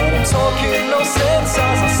 But I'm talking no sense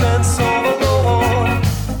as a sense overload.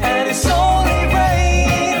 And it's only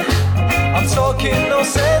rain. I'm talking no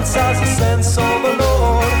sense as a sense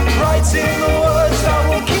overload. Writing the words that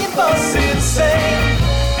will keep us insane.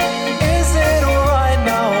 Is it alright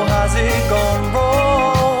now? Has it gone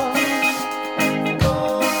wrong?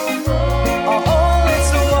 Our whole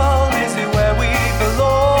little world, is it where we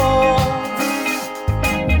belong?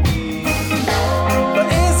 But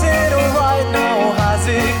is it alright now? Has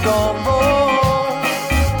it gone wrong?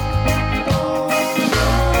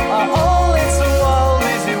 Our whole little world,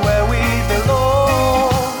 is it where we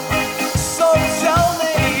belong? So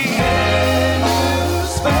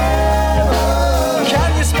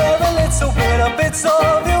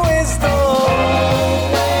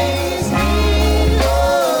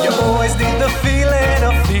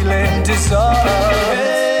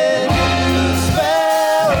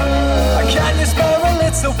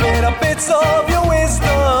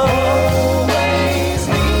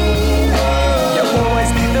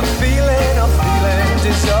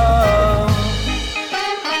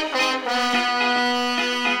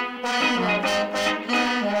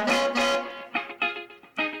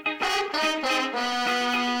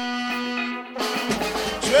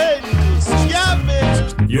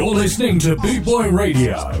listening to Boot Boy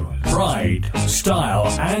Radio. Pride, style,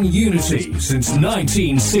 and unity since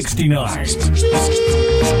 1969.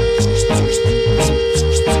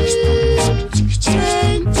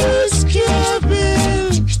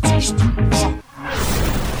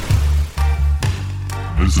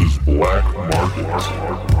 This is Black Market.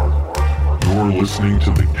 You're listening to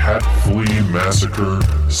the Cat Flea Massacre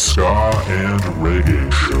Ska and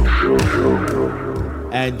Reggae Show.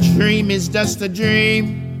 A dream is just a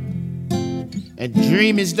dream. A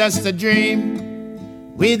dream is just a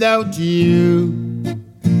dream without you.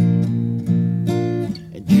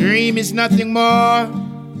 A dream is nothing more.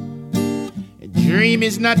 A dream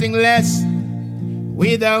is nothing less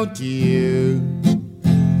without you.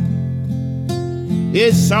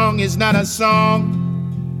 This song is not a song.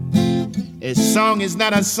 A song is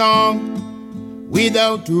not a song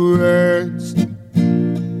without words.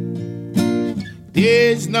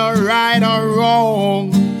 There's no right or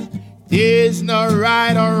wrong. There's no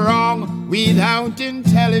right or wrong without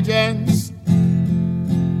intelligence.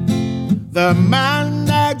 The man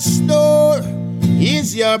next door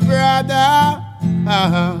is your brother.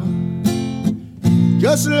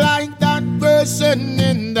 Just like that person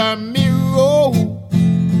in the mirror.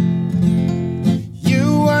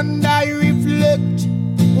 You and I reflect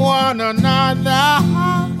one another.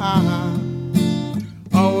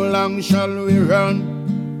 How long shall we run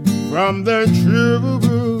from the truth?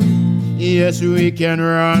 Yes, we can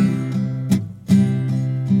run,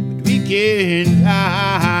 but we can't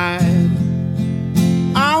hide.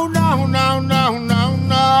 Oh, no, no, no, no,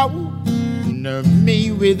 no. No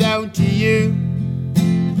me without you.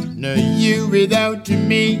 No you without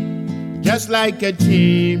me. Just like a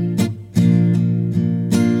team.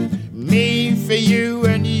 Me for you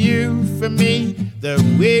and you for me. The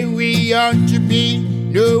way we ought to be.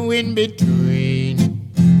 No in between.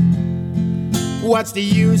 What's the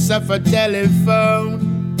use of a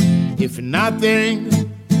telephone if nothing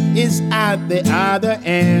is at the other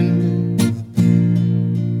end?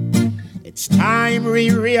 It's time we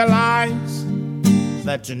realize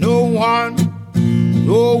that no one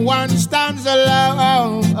stands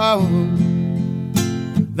alone.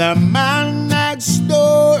 The man next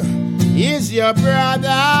door is your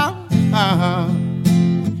brother.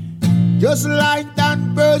 Just like that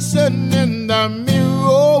person in the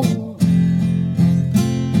mirror.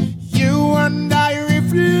 You and I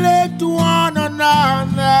reflect one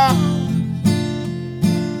another.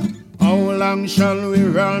 How long shall we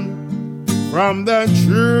run from the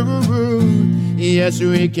truth? Yes,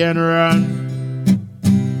 we can run.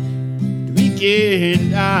 We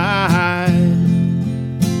can't hide.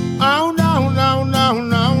 Oh, no, no, no,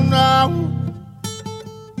 no, no.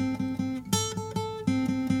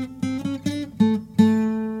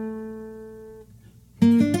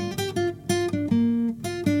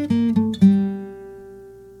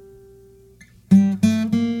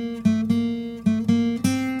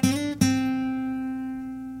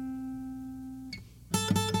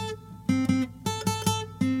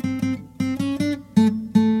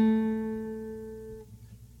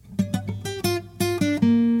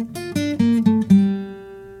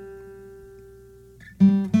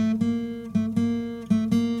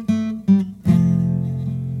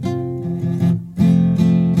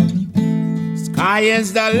 Sky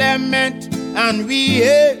is the limit, and we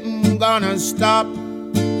ain't gonna stop.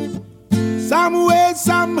 Some way,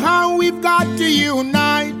 somehow, we've got to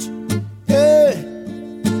unite. Hey.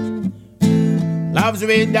 Love's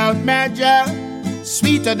without measure,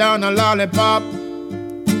 sweeter than a lollipop.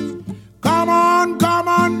 Come on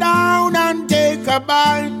down and take a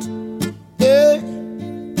bite. Hey.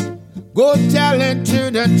 Go tell it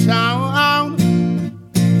to the town,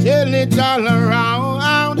 tell it all around.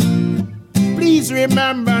 Please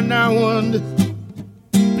remember now, and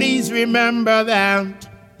please remember that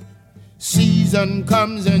season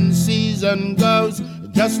comes and season goes,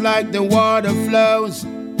 just like the water flows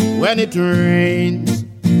when it rains.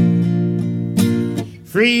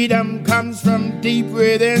 Freedom comes from deep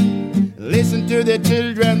within. Listen to the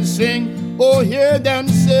children sing, oh, hear them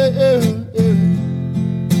say.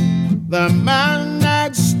 The man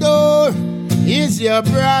next door is your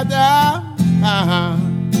brother.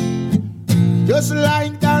 Just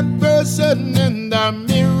like that person in the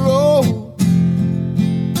mirror.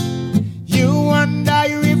 You and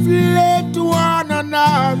I reflect one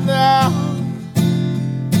another.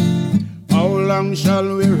 How long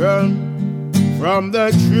shall we run from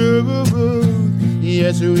the truth?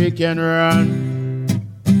 Yes, we can run.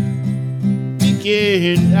 We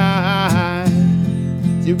can't hide.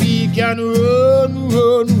 So we can run.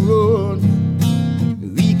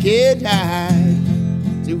 We can't hide.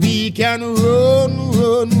 So we can run,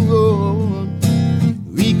 run, run.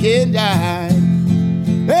 We can die.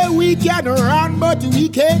 Hey, we can run, but we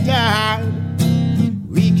can't die.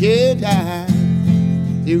 We can't die.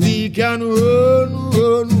 So we can run,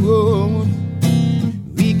 run,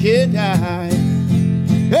 run. We can't die.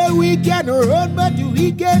 Hey, we can run, but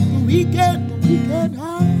we can't hide.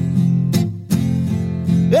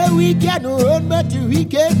 Hey, we can run, but we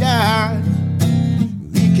can't hide.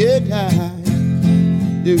 We can't hide.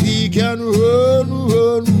 Hey, we can run,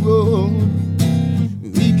 run, run.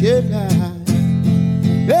 We can't hide.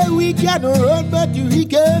 Hey, we can run, but we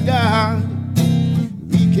can't hide.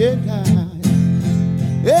 We can't hide.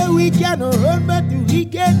 Hey, we can run, but we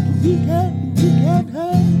can't hide.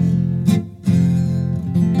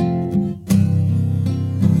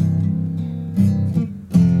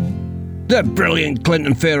 The brilliant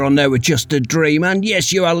Clinton Fearon there with Just a Dream. And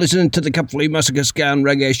yes, you are listening to the Cat Flea Massacre Ska and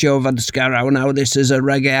Reggae Show of the Ska Hour now. This is a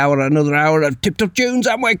reggae hour, another hour of tip-top tunes,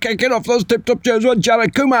 and we're kicking off those tip-top tunes with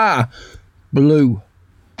Janet Kumar. Blue.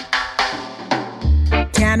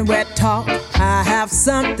 Can we talk? I have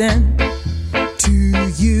something to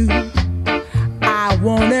you I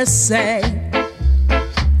wanna say.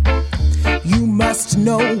 You must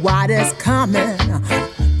know what is coming.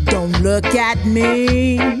 Don't look at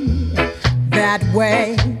me that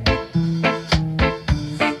way.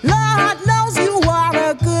 Lord knows you are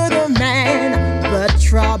a good man, but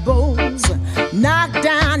troubles knock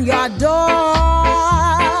down your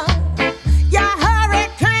door. Your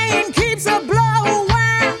hurricane keeps a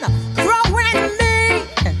blowing, throwing me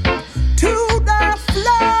to the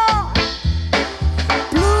floor.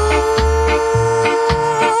 Blue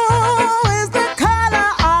is the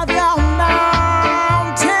color of your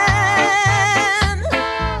mountain.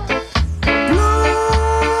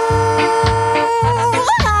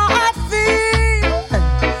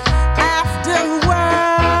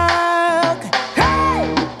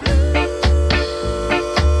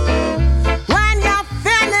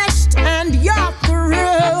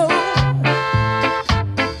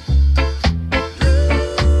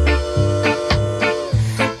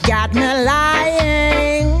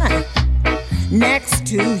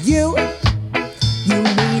 To you, you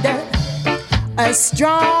need a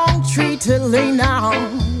strong tree to lean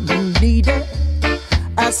on. You need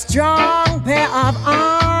a strong pair of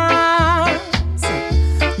arms.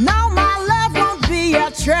 No, my love won't be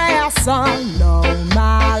a trestle. No,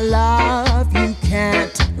 my love you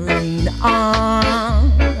can't lean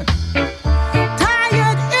on.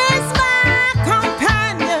 Tired is my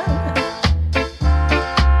companion.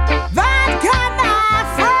 Vodka, my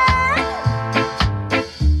friend.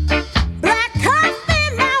 Black coffee,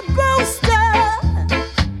 my booster.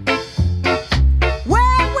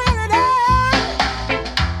 Where will it end?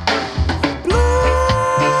 Blue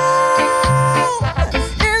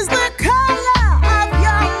is the color of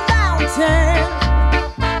your mountain.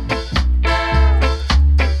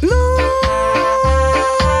 Blue,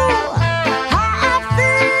 how I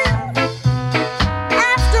feel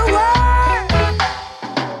afterward.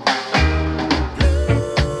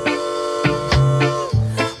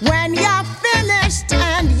 When you're finished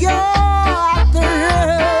and you're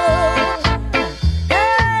through,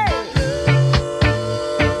 hey,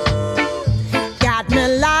 got me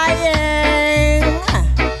lying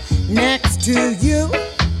next to you.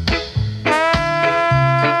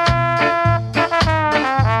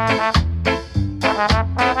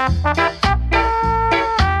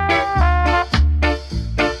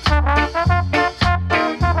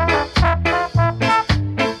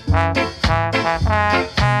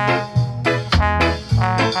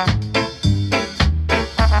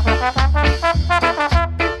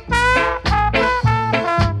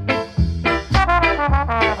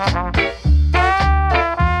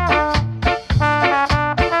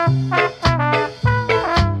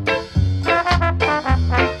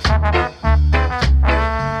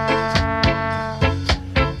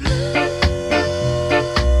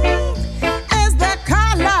 Is the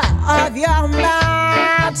color of your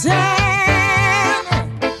mountain.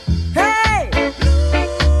 Hey,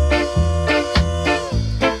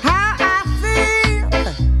 how I feel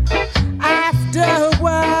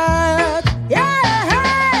afterward. Yeah,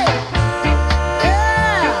 hey,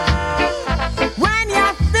 yeah. When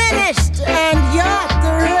you're finished and you're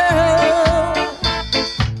through.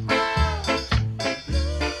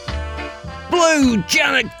 Blue,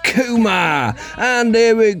 Janet Kumar. And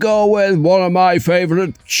here we go with one of my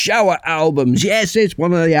favourite shower albums. Yes, it's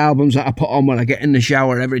one of the albums that I put on when I get in the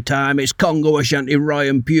shower every time. It's Congo Ashanti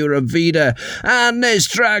Ryan Pura Vida. And this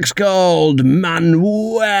track's called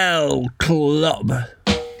Manuel Club.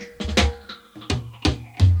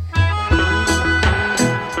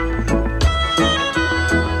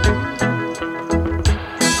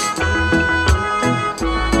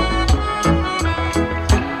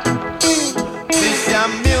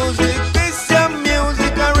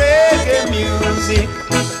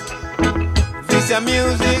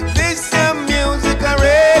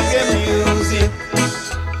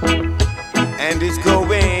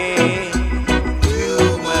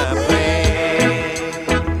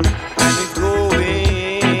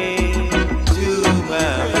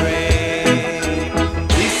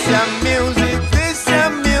 some music, this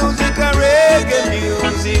some music, a reggae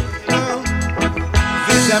music.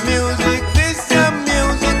 This some music, this some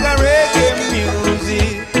music, a reggae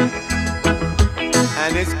music.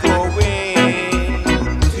 And it's going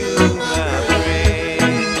to my brain.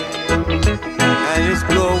 And it's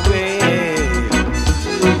going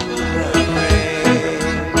to my brain.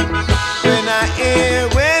 When I hear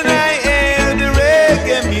the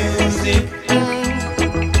reggae music.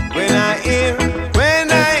 When I hear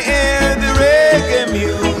the reggae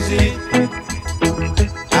music,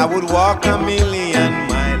 I would walk a million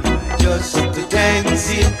miles just to dance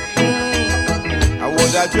it. I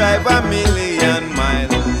would drive a million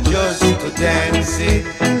miles just to dance it.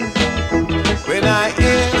 When I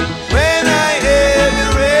hear the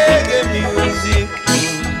reggae music,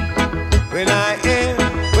 when I hear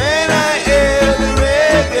the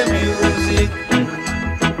reggae music,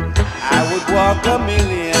 I would walk a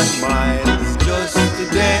million miles just to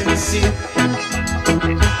dance it.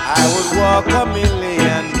 I would walk a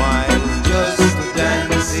million miles just to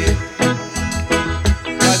dance it.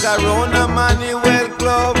 Cause I run a Manuel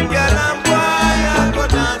club, girl and boy, I go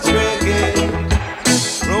dance reggae.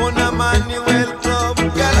 Run a Manuel club,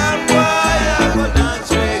 girl and boy, I go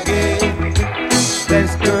dance reggae.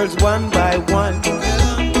 Dance girls one by one,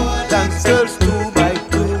 dance girls two by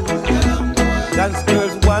two, dance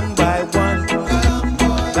girls one by one,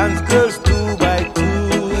 dance girls two by two.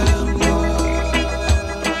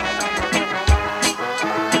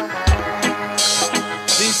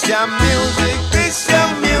 This your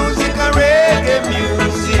music, a reggae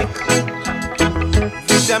music.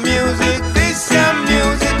 This your music,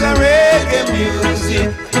 a reggae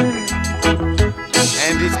music.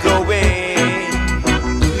 And it's going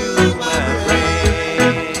to my brain.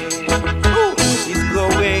 Ooh, it's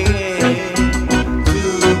going to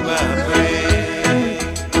my brain.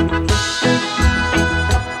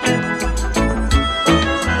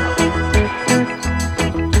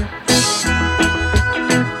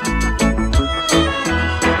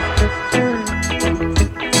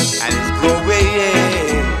 And it's going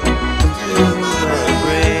to my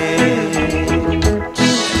brain.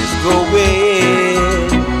 It's going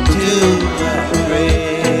to my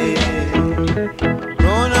brain.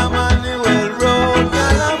 Run a Manuel road,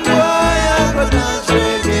 girl and boy, I go dance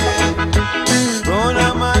reggae. Run a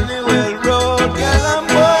Manuel road, girl and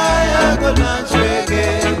boy, I go dance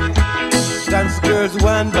reggae. Dance girls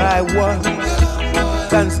one by one,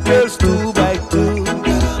 dance girls two by two,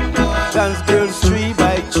 dance girls three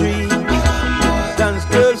by three, dance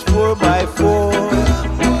girls 4 by 4.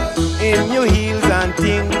 In your heels and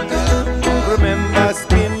ting, remember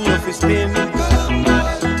spin you fi spin.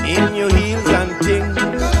 In your heels and ting,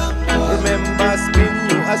 remember spin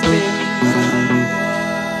you a spin.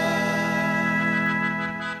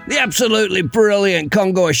 The absolutely brilliant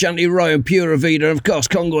Congo Ashanti Roy and Pura Vida. Of course,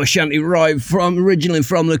 Congo Ashanti Roy originally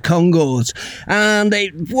from the Congos. And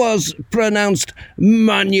it was pronounced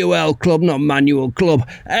Manuel Club, not Manual Club.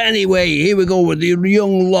 Anyway, here we go with the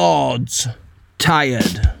Young Lords.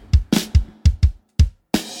 Tired.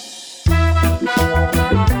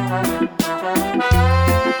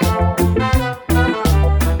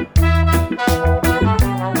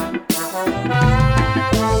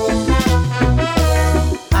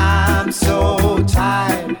 I'm so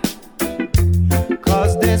tired,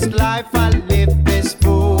 'cause this life I live is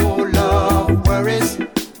full of worries.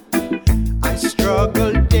 I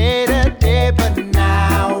struggle day to day, but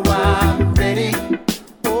now I'm ready,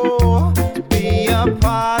 oh, to be a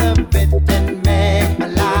part of it and make my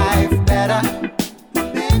life better.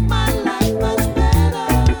 Make my life much better.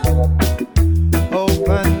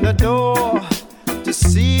 Open the door to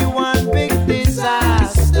see one big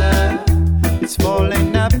disaster. It's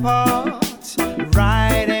falling apart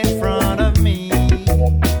right in front of me.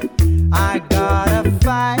 I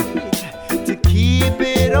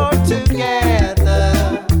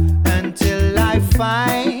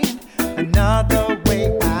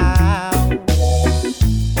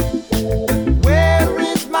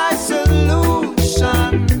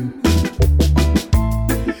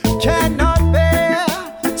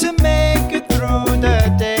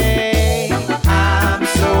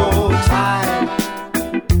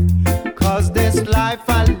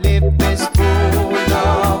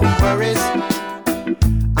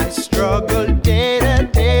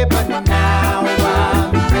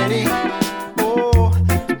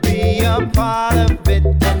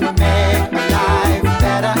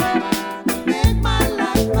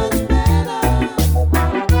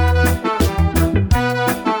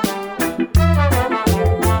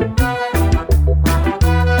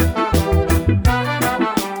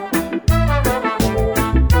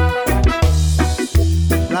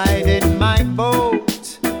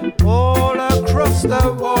across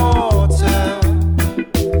the water,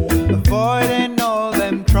 avoiding all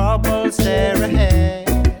them troubles there ahead.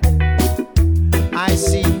 I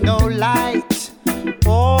see no light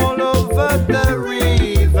all over the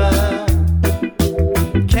river,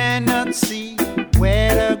 cannot see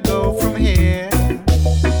where to go from here.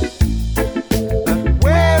 But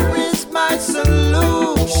where is my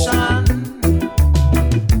solution?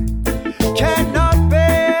 Cannot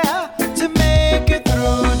bear to make it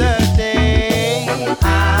through the day.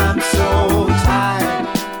 I'm so tired,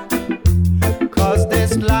 'cause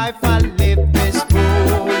this life I live is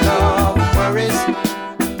full of worries.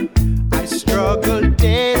 I struggle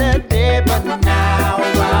day to day, but now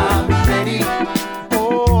I'm ready,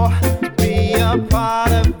 oh, to be a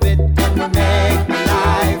part of it and make my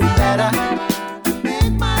life better.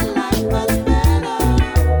 Make my life much better.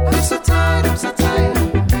 I'm so tired, I'm so tired.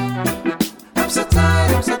 I'm so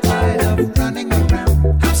tired, I'm so tired of running around.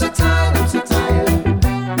 I'm so tired, I'm so tired.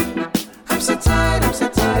 I'm so tired, I'm so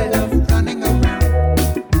tired of running around.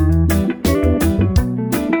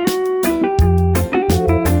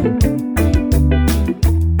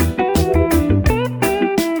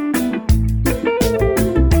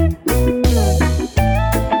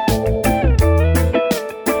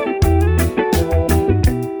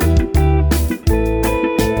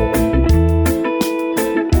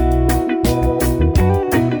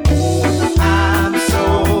 I'm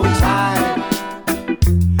so tired,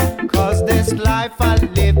 'cause this life I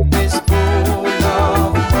live is full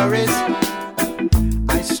of worries.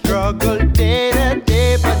 I struggle day to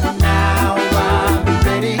day, but now I'm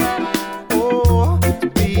ready, oh, to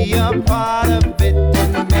be a part of it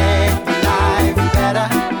and make my life better.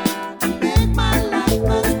 Make my life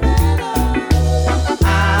much better.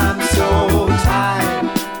 I'm so tired,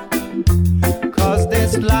 'cause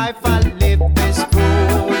this life I live is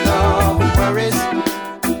full of worries.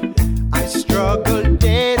 I struggle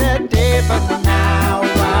day to day, but now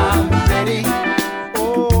I'm ready,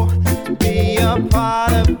 oh, to be a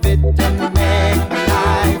part of it and make my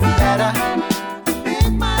life better.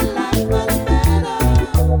 Make my life much better.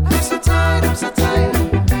 I'm so tired, I'm so tired.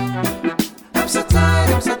 I'm so tired,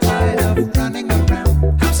 I'm so tired of running around.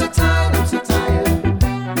 I'm so tired, I'm so tired.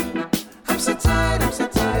 I'm so tired, I'm so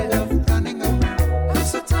tired of running around. I'm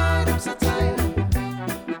so tired, I'm so tired.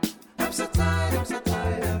 I'm so tired, I'm so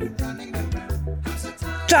tired of running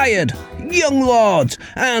around. Tired, Young Lords,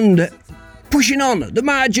 and pushing on the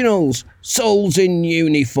Marginals, Souls in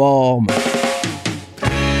Uniform.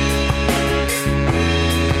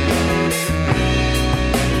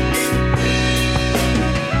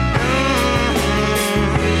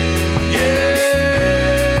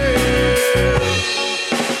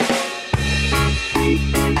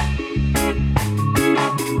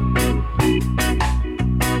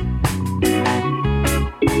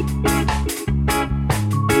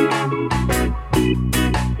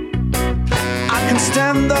 I can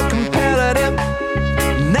stand the competitive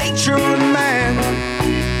nature of man.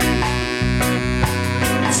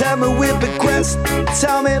 Tell me with the quest,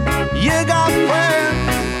 tell me you got plan.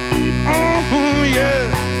 Yeah.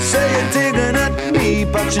 Say you're digging at me,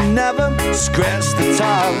 but you never scratch the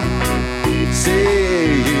top.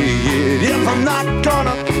 Say if I'm not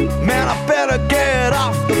gonna, man, I better get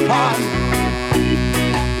off the pot.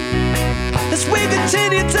 As we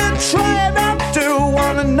continue to try and outdo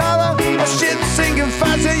one another, oh shit, sinking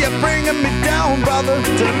faster, you're bringing me down, brother.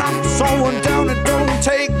 To knock someone down, it don't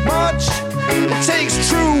take much. It takes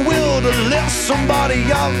true will to lift somebody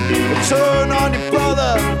up and turn on your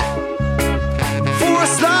brother for a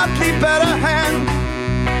slightly better hand.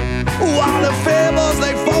 While the fables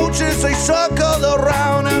like vultures, they circle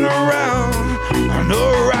around and around and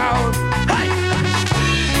around. Hey!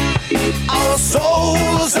 Our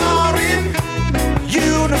souls are in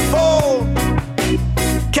uniform,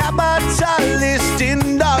 capitalist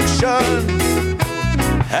induction,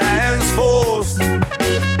 hands forced.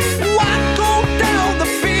 Why go down the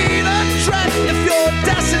beaten track if your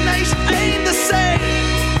destination ain't the same?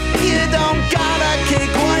 You don't gotta keep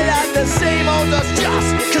quite at the same old dust just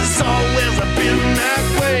 'cause it's always been that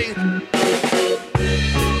way.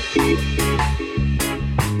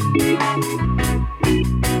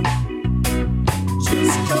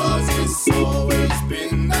 Just 'cause it's always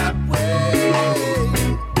been that way.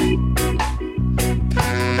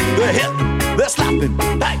 They're hitting, they're slapping,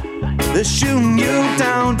 hey, they're shooting you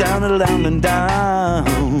down, down and down and down.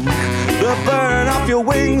 They'll burn off your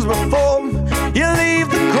wings before you leave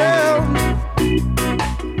the ground.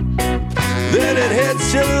 Then it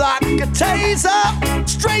hits you like a taser,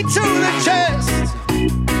 straight to the chest.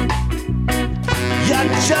 You're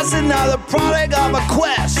just another product of a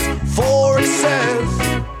quest for excess.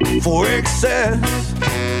 for excess.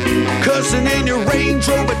 Cursing in your Range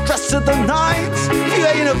Rover, dressed to the nines. You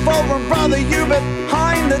ain't evolving, brother, you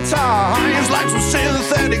behind the times. Like some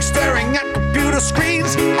synthetic staring at computer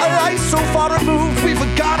screens. A life so far removed, we've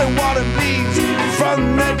forgotten what it means.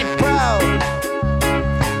 From that you're proud,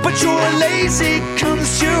 but you're a lazy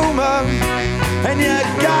consumer, and you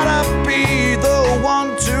gotta be the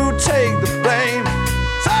one to take the blame.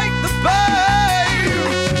 Take the blame.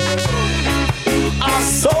 Our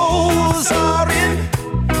souls are in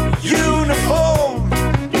uniform,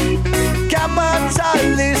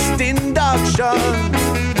 capitalist induction,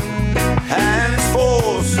 hands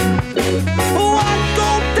forced. Why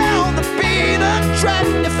go down the beaten track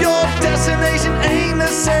if your destination ain't the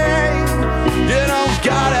same? You don't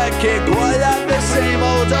gotta kick quite at the same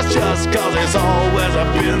old just cause it's always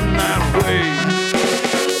been that way.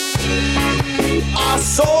 Our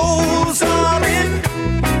souls are in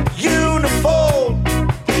uniform,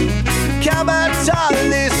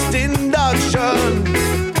 capitalist induction,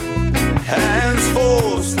 hands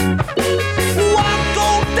forced. Why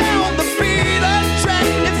go down the beaten track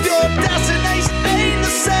if your destination ain't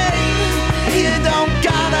the same? You don't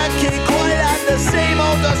gotta kick quite at the same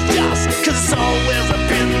old just cause it's always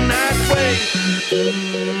been that way.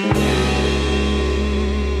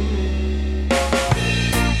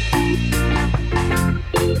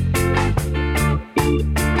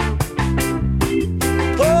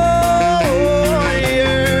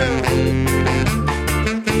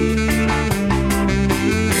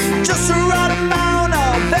 Just the right amount of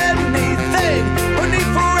anything. No need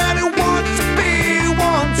for anyone to be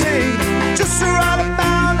wanting. Just the right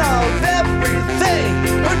amount of everything.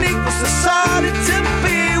 No need for society to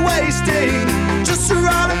be wasting. Just the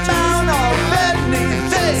right amount,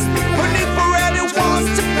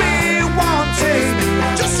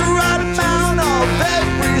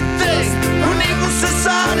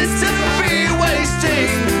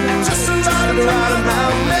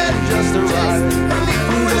 man. Just the right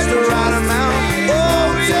amount.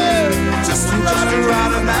 Oh yeah. Just the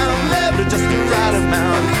right amount, man. Just the right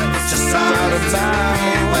amount. Just the right amount.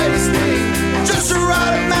 Wasting. Just the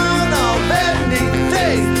right amount of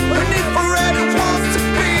anything. No need for anyone to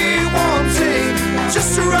be wanting.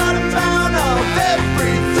 Just the right amount of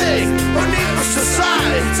everything. No need for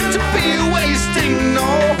society to be wasting. No,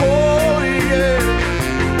 yeah.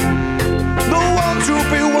 No one to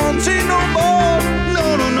be wanting no more. No,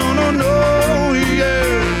 no, no, no, no, yeah.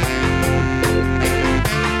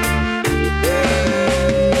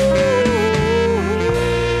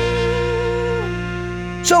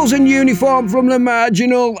 Souls in Uniform from The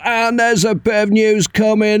Marginal, and there's a bit of news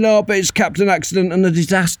coming up. It's Captain Accident and the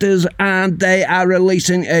Disasters, and they are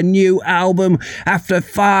releasing a new album after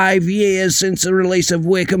 5 years since the release of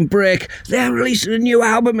Wake and Break. They're releasing a new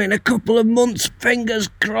album in a couple of months. Fingers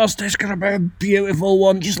crossed, it's going to be a beautiful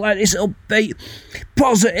one, just like this upbeat,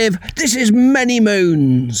 positive. This is Many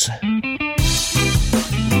Moons.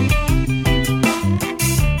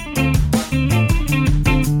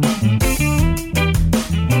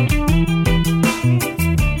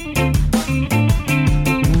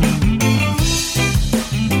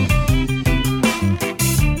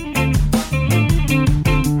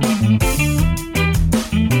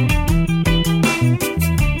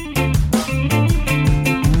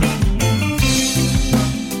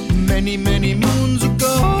 Many moons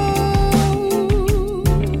ago,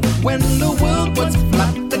 when the world was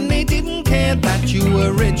flat and they didn't care that you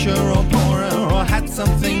were richer or poorer or had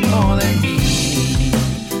something more than me.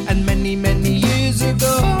 And many years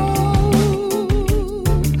ago,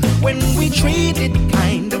 when we traded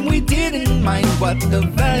kind and we didn't mind what the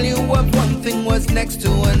value of one thing was next to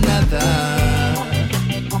another,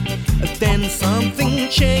 then something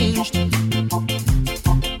changed.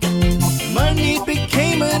 Money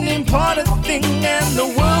became an important thing and the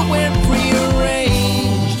world went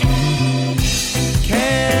prearranged.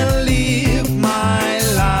 Can't live my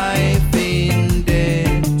life in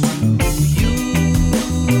debt to you,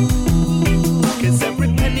 'cause every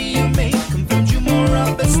penny you make converts you more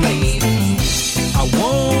of a slave. I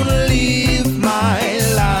won't live my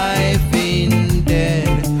life in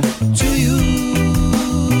debt to you.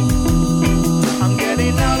 I'm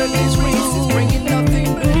getting out of this race, it's bringing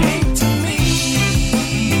nothing but hate to me.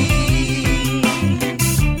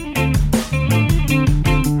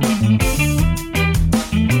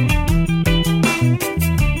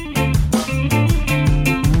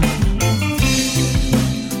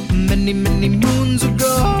 Many moons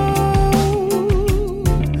ago,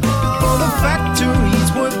 all the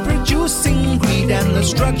factories were producing greed and the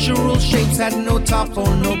structural shapes had no top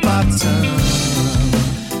or no bottom.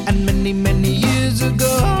 And many years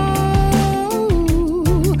ago,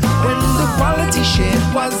 we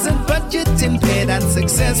shared wasn't budgeting paid, and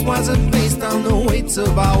success wasn't based on the weights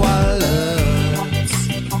of our loves.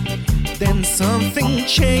 Then something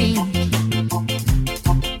changed.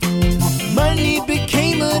 Money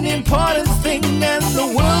became an important thing, and the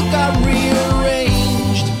world got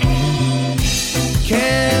rearranged.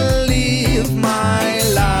 Can't live my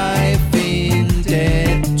life in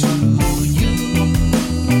debt to you,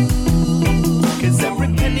 'cause every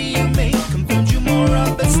penny you make converts you more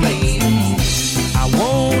of a slave. I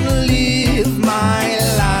won't live my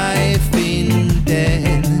life in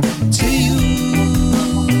debt to you.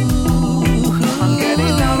 I'm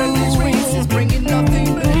getting out of this race, it's bringing nothing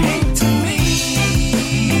but hate to me.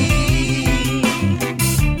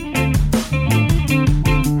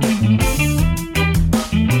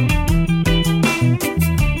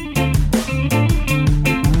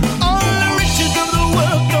 All the riches of the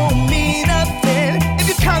world don't mean nothing if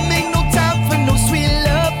you can't make no time for no sweet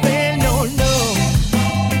loving. No, no.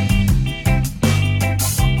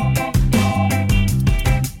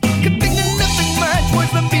 Could think of nothing much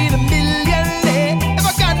worse than being a millionaire. If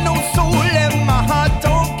I got no soul and my heart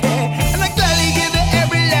don't care, and I gladly give it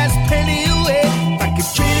every last penny away. If I could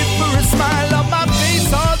trade it for a smile on my face,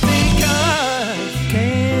 I'll think I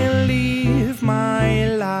can't live my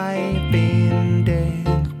life in debt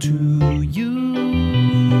to you.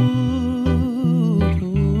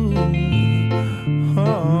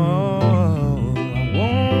 Oh, I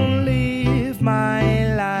won't live my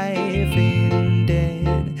life in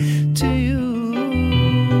debt to you.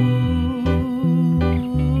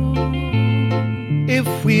 If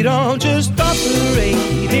we'd all just operate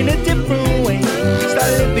in a different way,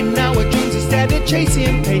 start living our dreams instead of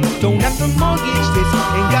chasing pay. Don't have to mortgage this,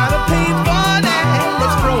 ain't gotta pay for that.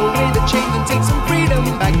 Let's throw away the chains and take some freedom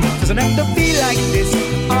back. Doesn't have to be like this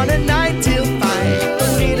on a 9 till 5.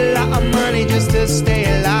 Don't need a lot of money just to stay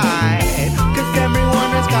alive, 'cause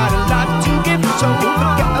everyone has got a lot to give. So don't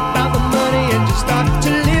forget about the money and just start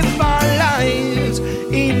to live our lives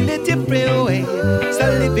in a different way.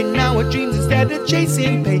 Start living our dreams instead of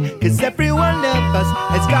chasing pay, 'cause every one of us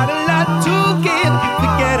has got a lot to give.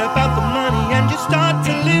 Forget about the money and just start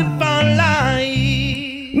to live our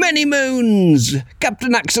lives. Many Moons,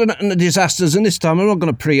 Captain Accident and the Disasters, and this time I'm not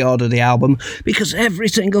going to pre-order the album, because every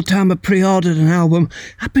single time I pre-ordered an album,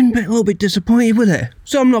 I've been a little bit disappointed with it.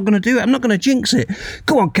 So I'm not going to do it, I'm not going to jinx it.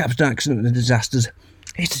 Go on, Captain Accident and the Disasters.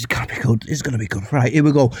 It's going to be good, it's going to be good. Right, here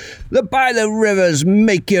we go. By the Rivers,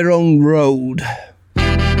 Make Your Own Road.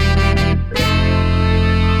 Make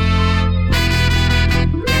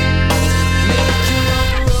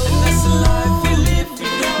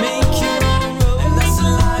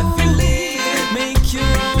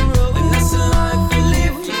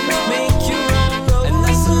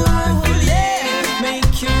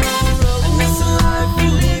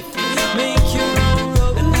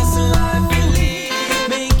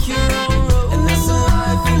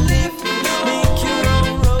your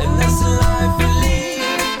own road, and that's the life you live.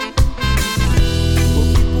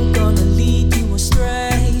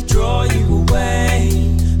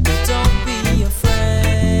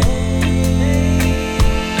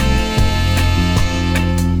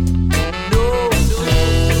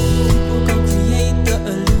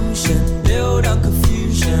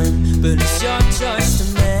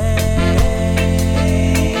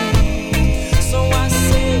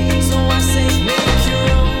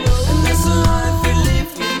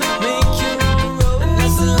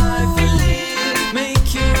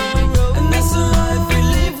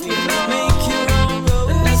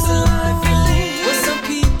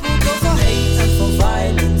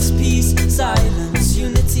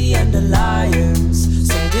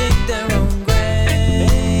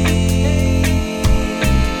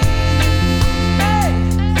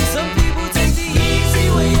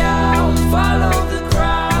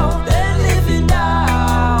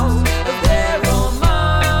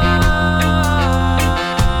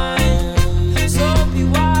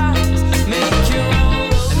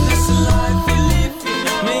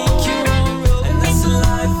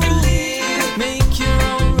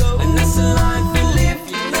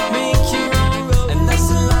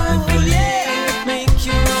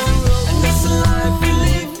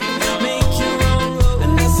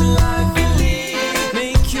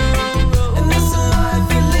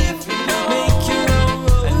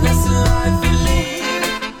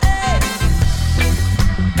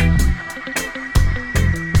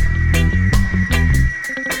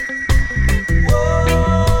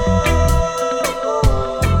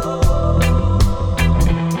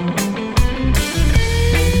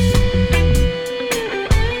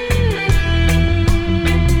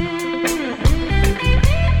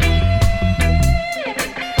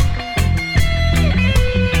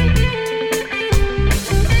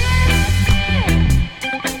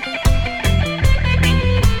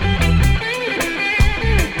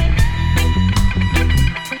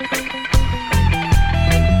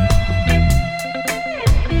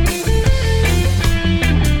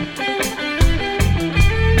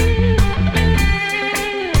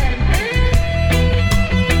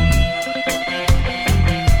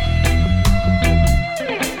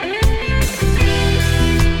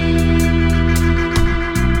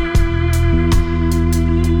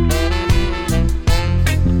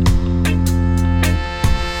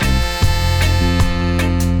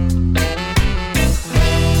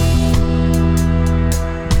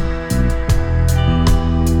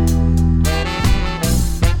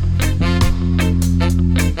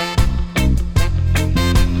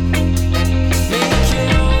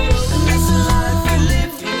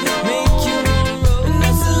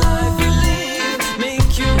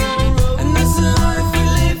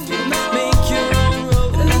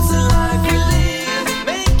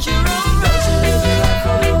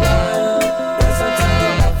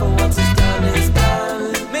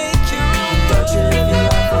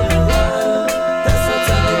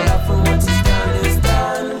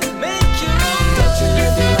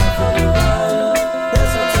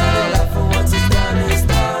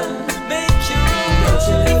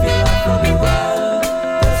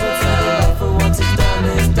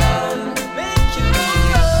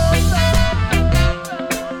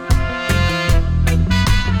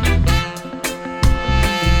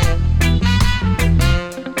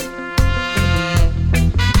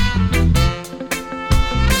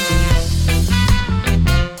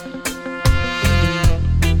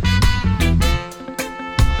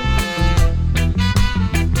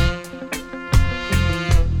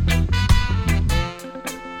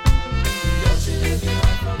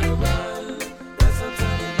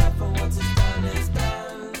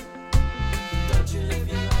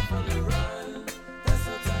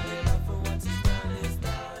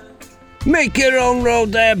 Make your own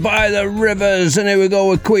road there by the rivers, and here we go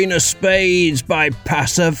with Queen of Spades by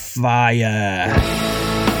Pacifier.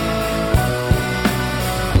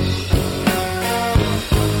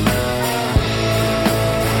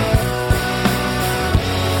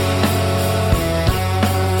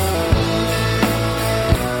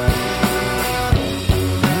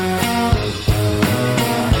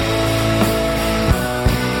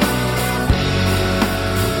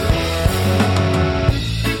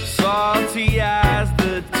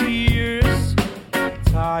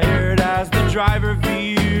 Driver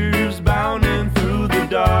veers, bounding through the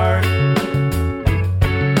dark.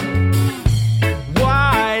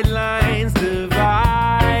 Wide lines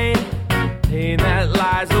divide, pain that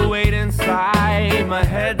lies await inside. My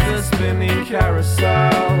head's a spinning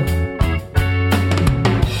carousel.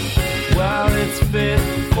 Well, it's fit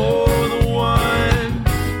for the one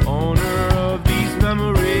owner of these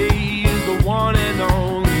memories, the one and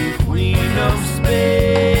only Queen of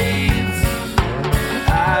Spades.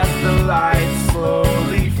 As the lights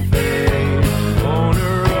slowly fade,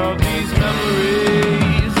 owner of these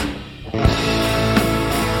memories.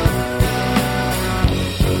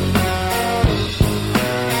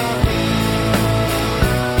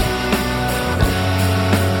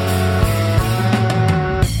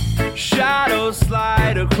 Shadows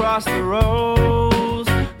slide across the rows,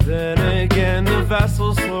 then again the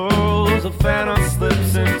vessel slows, a phantom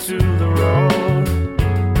slips into the road.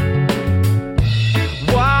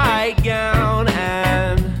 White gown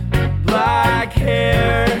and black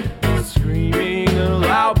hair, screaming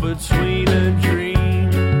aloud between a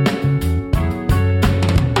dream.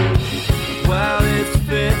 Well, it's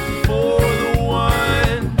fit for the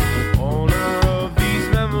one owner of these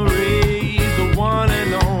memories, the one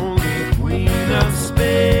and only Queen of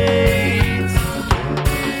Spades.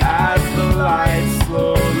 As the lights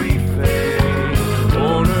slowly fade,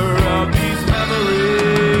 owner of these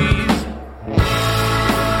memories.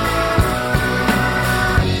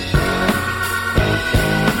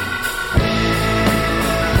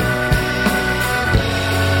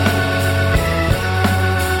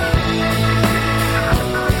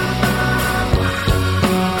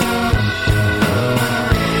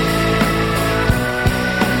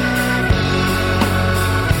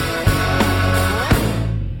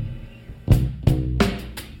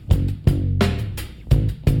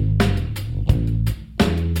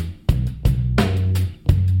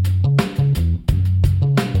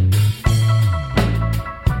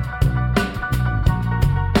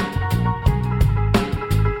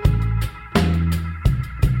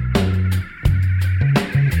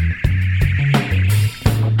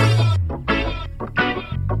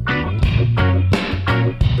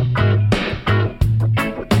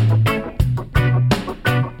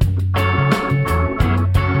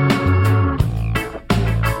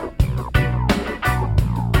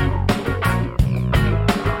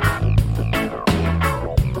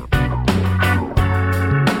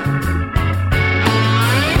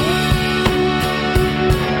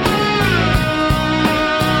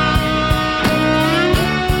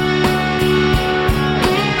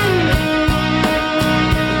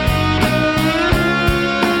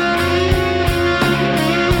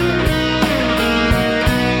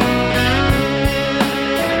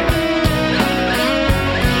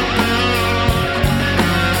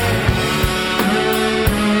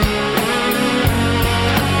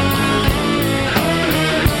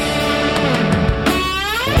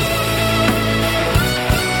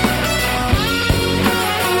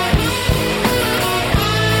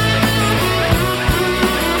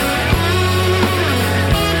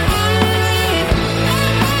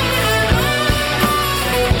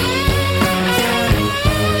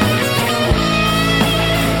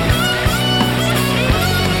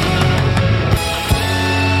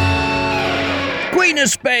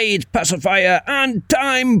 Spades, Pacifier, and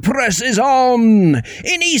time presses on.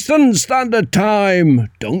 In Eastern Standard Time,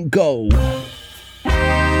 don't go.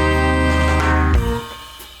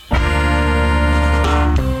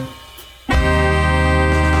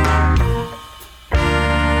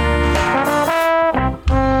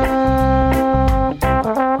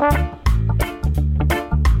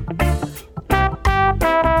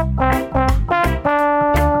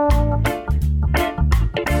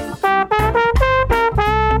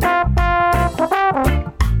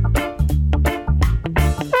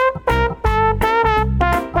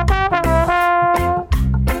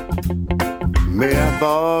 May I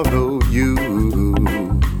borrow you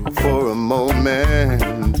for a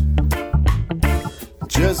moment?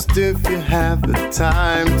 Just if you have the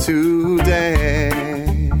time to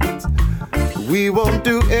dance. We won't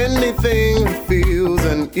do anything that feels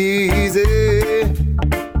uneasy.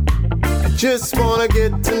 Just wanna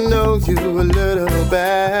get to know you a little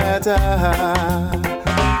better.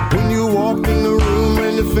 When you walk in the room,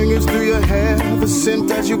 run your fingers through your hair. The scent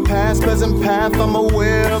as you pass, pleasant path. I'm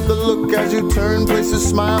aware of the look as you turn, place a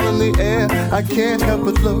smile in the air. I can't help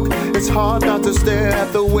but look. It's hard not to stare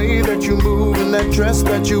at the way that you move and that dress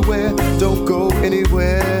that you wear. Don't go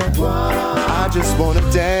anywhere. I just wanna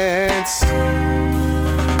dance.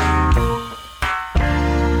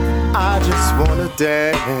 I just wanna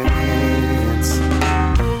dance.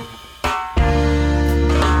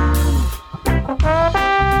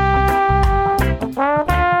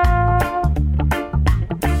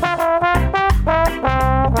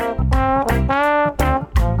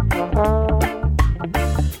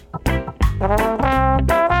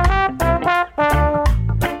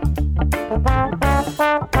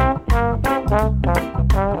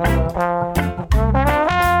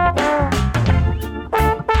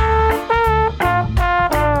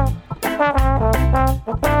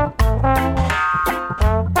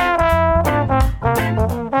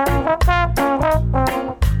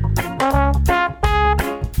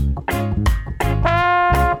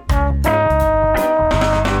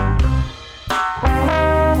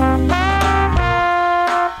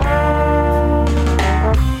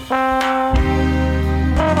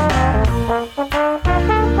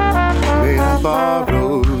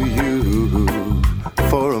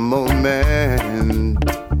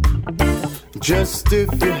 Just if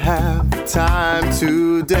you have time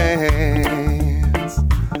to dance,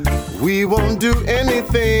 we won't do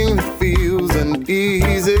anything that feels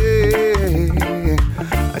uneasy.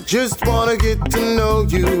 I just wanna get to know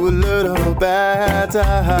you a little better.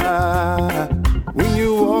 When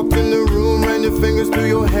you walk in the room, run your fingers through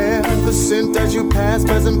your hair. The scent as you pass,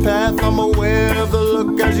 pleasant path. I'm aware of the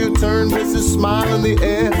look as you turn, place a smile in the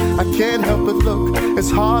air. I can't help but look.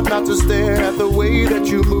 It's hard not to stare at the way that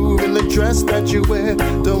you move and the dress that you wear.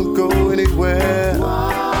 Don't go anywhere.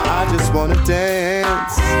 I just wanna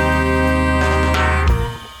dance.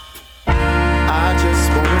 I just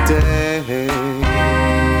wanna dance.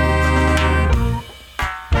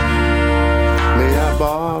 May I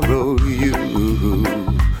borrow you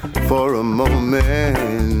for a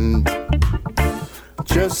moment?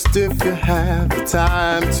 Just if you have the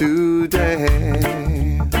time to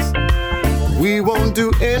dance, we won't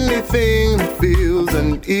do anything that feels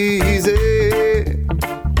uneasy.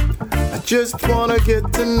 I just wanna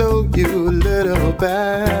get to know you a little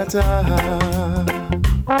better.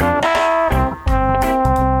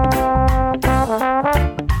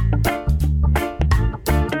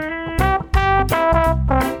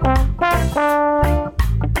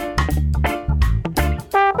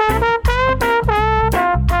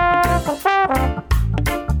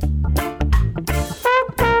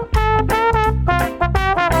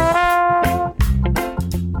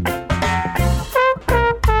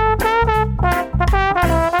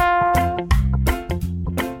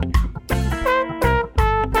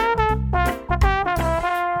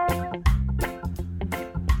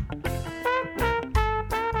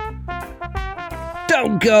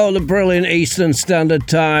 Go, the brilliant Eastern Standard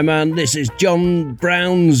Time, and this is John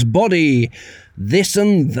Brown's Body, This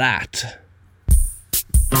and That.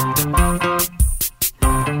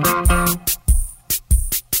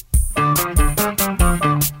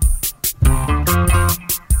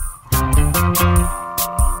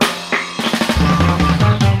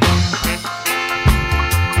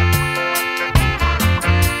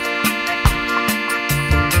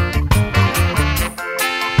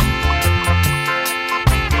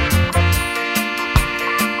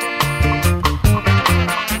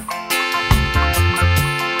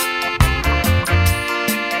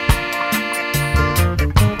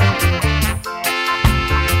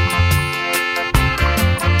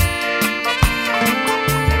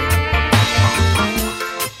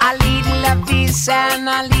 And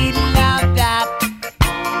a little of that.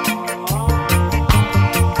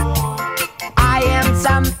 I am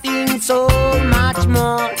something so much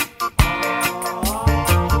more.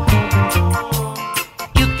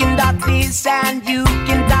 You can talk this and you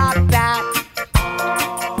can talk that.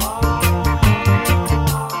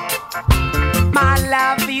 My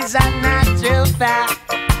love is a natural fact.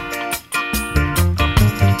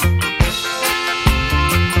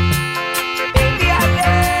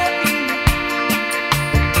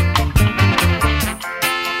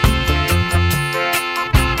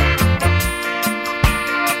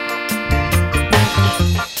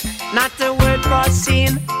 Not a word for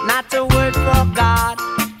sin, not a word for God.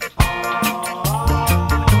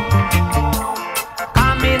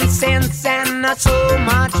 Common sense and not so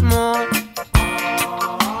much more.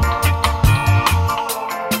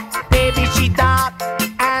 Baby, she talks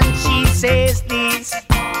and she says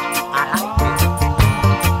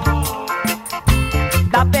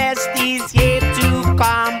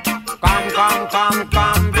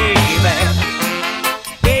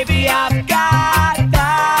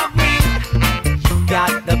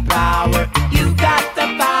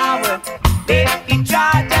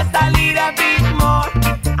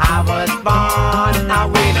born a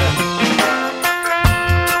winner.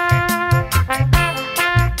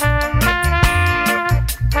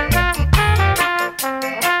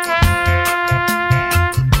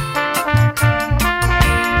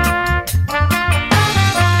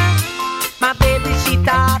 My baby, she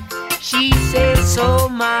thought she said so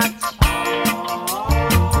much.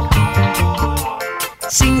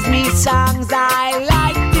 Sings me songs I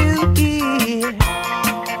like to hear.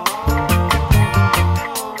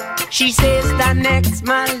 She says the next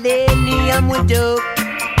millennium will do.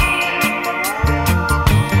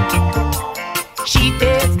 She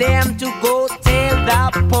tells them to go tell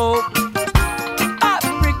the Pope.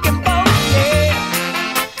 African Pope, yeah.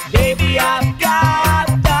 Baby, I've got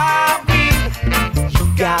the will. You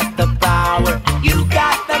got the power. You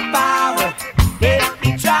got the power. Let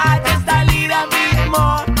me try just a little bit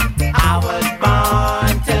more. I was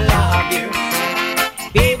born to love you.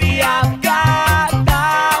 Baby, I've got the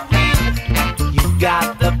will. You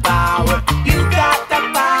got the power. You got the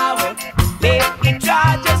power. Let me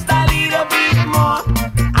try just a little bit more.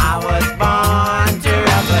 I was born to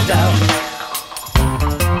rock a dough.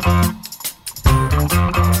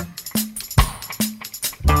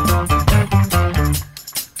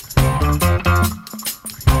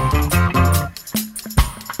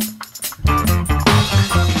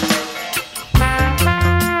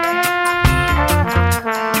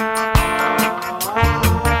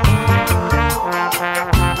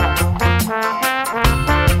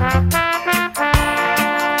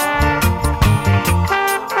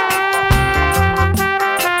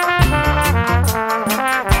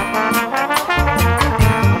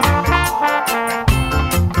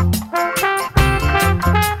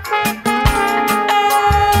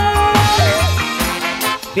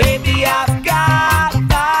 Baby, I've got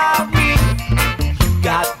the will. You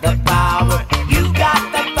got the power. You got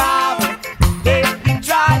the power. Let me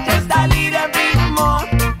try just a little bit more.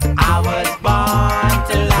 I was born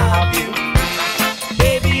to love you.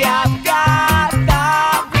 Baby, I've got the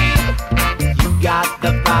will. You got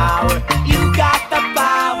the power. You got the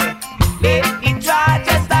power. Let me try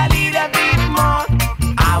just a little bit more.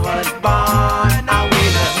 I was born a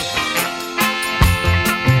winner.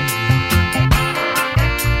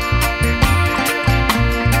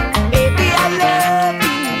 Baby, I love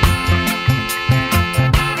you.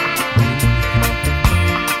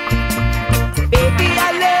 Baby,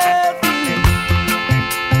 I love you.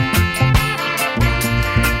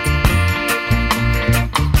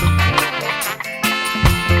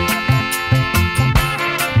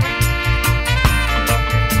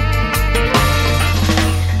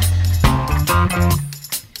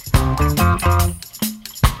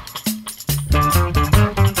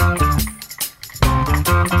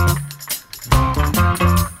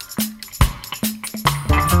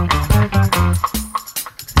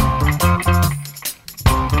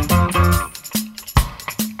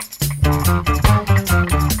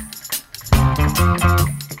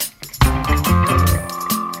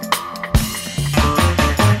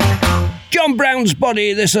 John Brown's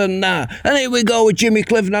Body, this and that. And here we go with Jimmy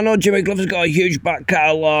Cliff. And I know Jimmy Cliff has got a huge back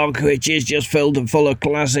catalogue, which is just filled and full of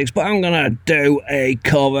classics. But I'm going to do a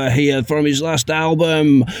cover here from his last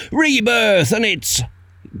album, Rebirth. And it's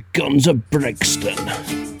Guns of Brixton.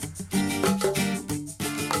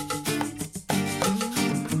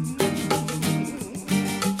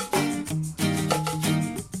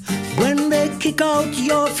 When they kick out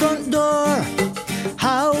your front door,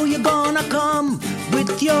 how you gonna come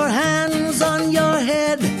with your hands on your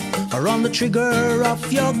head or on the trigger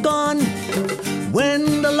of your gun?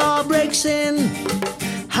 When the law breaks in,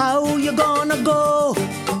 how you gonna go?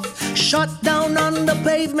 Shut down on the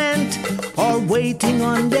pavement or waiting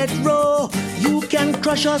on death row? You can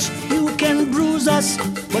crush us, you can bruise us,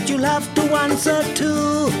 but you'll have to answer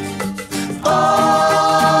too.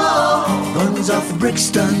 Oh, Guns of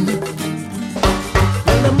Brixton.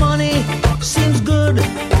 When the money seems good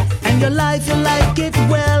and your life you like it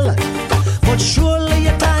well, but surely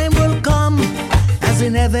your time will come, as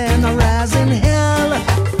in heaven or as in hell.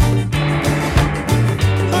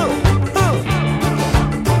 Oh, oh.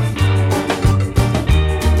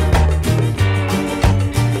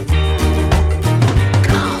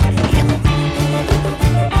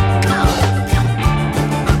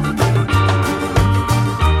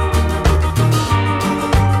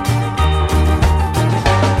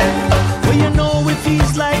 Well, you know if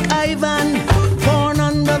he's like Ivan, born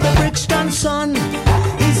under the Brixton sun,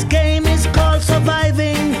 his game is called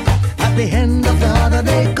surviving. At the end of the other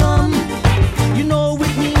day come, you know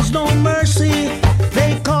it means no mercy.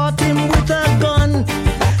 They caught him with a gun.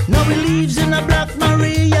 Now he lives in a Black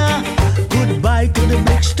Maria. Goodbye to the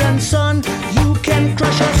Brixton sun. You can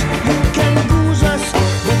crush us, you can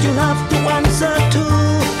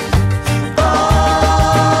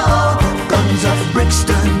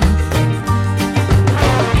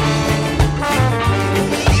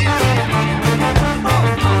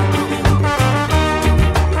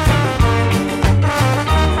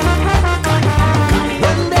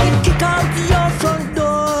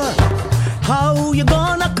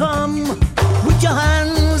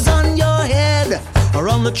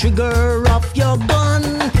trigger of your gun.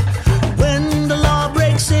 When the law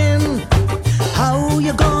breaks in, how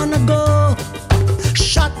you gonna go?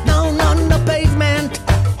 Shot down on the pavement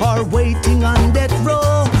or waiting on death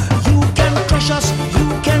row. You can crush us, you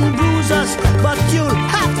can bruise us, but you'll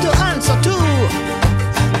have to answer too.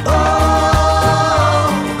 Oh,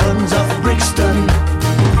 guns of Brixton.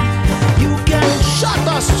 You can shot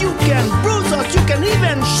us, you can bruise us, you can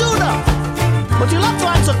even shoot us, but you'll have to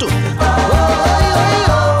answer too. Oh,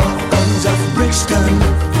 guns of Brixton.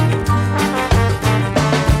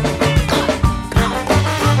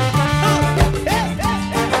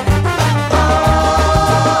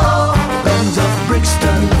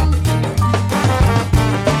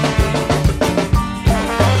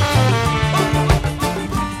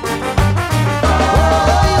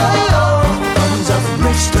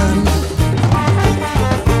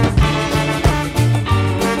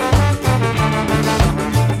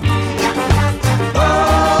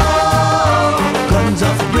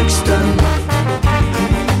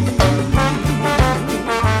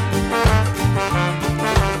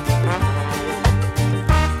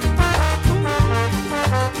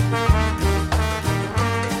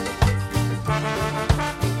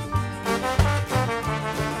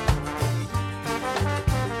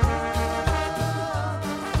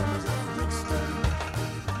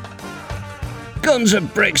 Guns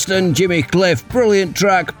of Brixton, Jimmy Cliff, brilliant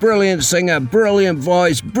track, brilliant singer, brilliant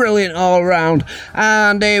voice, brilliant all round.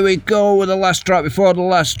 And here we go with the last track before the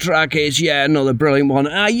last track is, another brilliant one.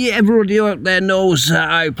 Everybody out there knows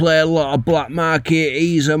I play a lot of Black Market.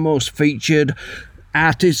 He's a most featured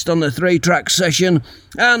artist on the 3-track session,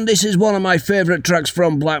 and this is one of my favourite tracks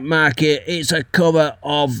from Black Market. It's a cover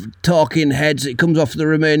of Talking Heads. It comes off the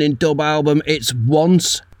remaining dub album. It's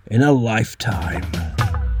Once in a Lifetime.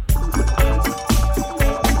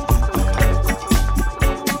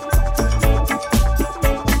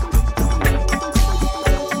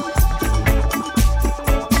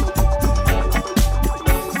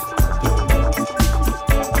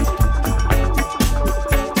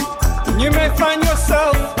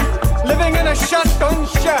 Shotgun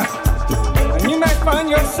shack, and you may find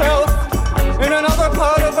yourself in another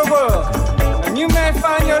part of the world, and you may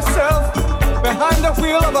find yourself behind the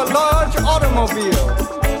wheel of a large automobile,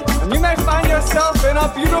 and you may find yourself in a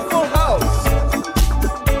beautiful house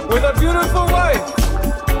with a beautiful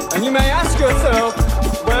wife, and you may ask yourself,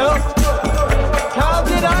 well, how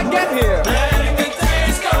did I get here? Letting the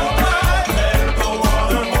days go by, let the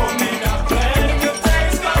water hold me down. Letting the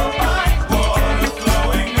days go by, water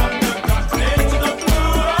flowing underground into the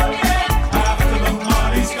blue again. After the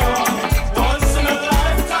money's gone, once in a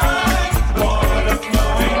lifetime, water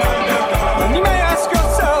flowing underground. And you may ask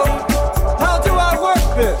yourself, how do I work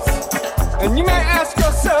this? And you may ask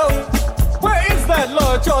yourself, where is that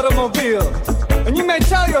large automobile? And you may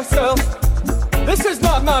tell yourself, this is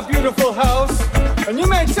not my beautiful house. And you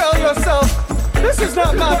may tell yourself, this is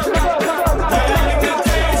not my beautiful house. Letting the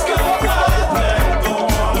days go by, let the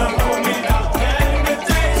water hold me down. Letting the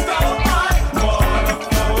days go by, water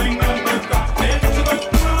flowing underground into the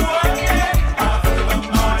blue again. After the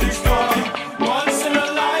money's gone, once in a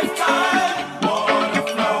lifetime, water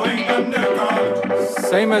flowing underground.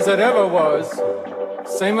 Same as it ever was.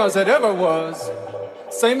 Same as it ever was.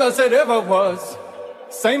 Same as it ever was.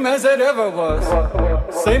 Same as it ever was.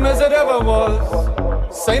 Same as it ever was.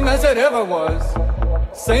 Same as it ever was.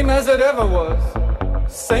 Same as it ever was.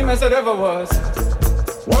 Same as it ever was.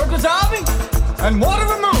 Water dissolving and water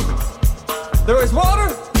removing. There is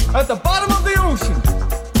water at the bottom of the ocean.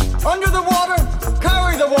 Under the water,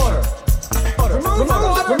 carry the water. Remove the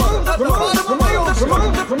water at the bottom of the ocean.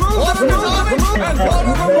 Water dissolving and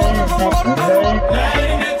water removing.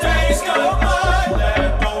 Letting the days go by.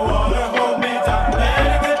 Let the water hold me down.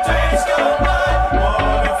 Letting the days go by.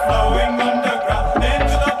 Water flowing underground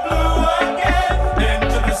into the blue again.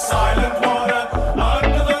 Into the silent water.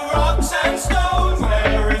 Under the rocks and stones.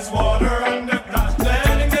 There is water underground.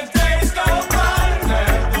 Letting the days go by.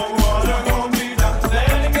 Let the water hold me down.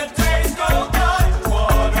 Letting the days go by.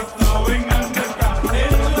 Water flowing underground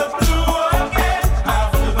into the blue again.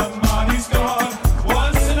 After the money's gone.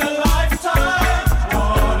 Once in a lifetime.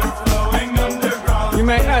 Water flowing underground. You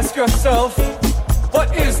may ask yourself,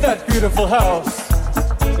 what is that beautiful house?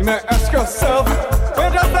 You may ask yourself, where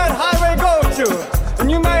does that highway go to? And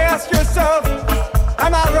you may ask yourself,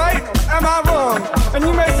 am I right? Am I wrong? And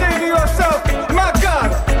you may say to yourself, my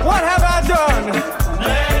God, what have I done?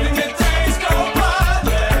 Letting the days go by,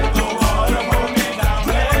 let the water hold me down.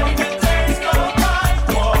 Letting the days go by,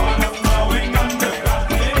 water flowing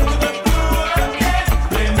underground into the blue again,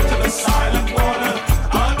 into the silent water,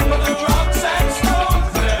 under the rocks and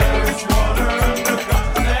stones. There is water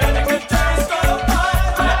underground.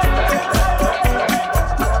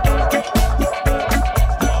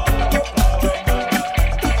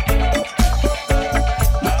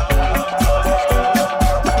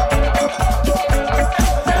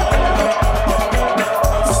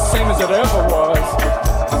 it ever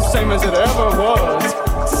was. Same as it ever was.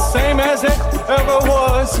 Same as it ever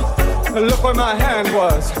was. Look where my hand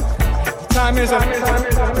was. Time is up.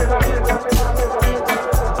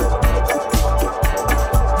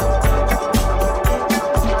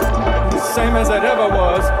 Same as it ever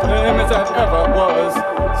was. Same as it ever was.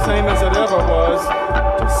 Same as it ever was.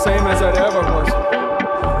 Same as it ever was.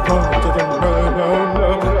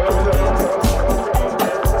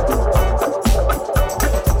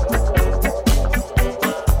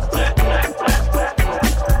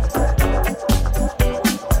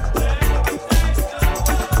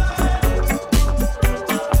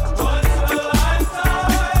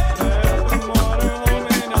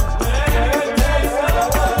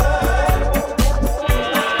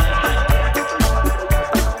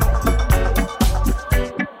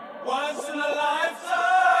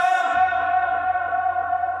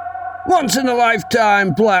 Once in a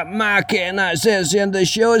lifetime, Black Market, and that's it. It's the end of the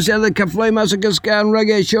show. It's the end of the Cat Flea Massacre Ska and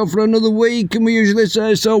Reggae show for another week. And we usually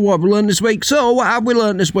say, so what have we learned this week? So what have we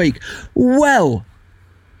learned this week? Well,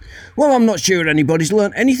 I'm not sure anybody's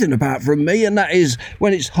learnt anything apart from me, and that is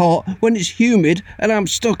when it's hot, when it's humid, and I'm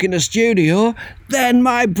stuck in a studio, then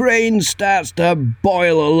my brain starts to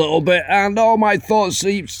boil a little bit, and all my thoughts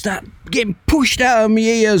start getting pushed out of my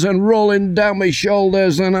ears and rolling down my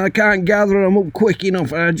shoulders, and I can't gather them up quick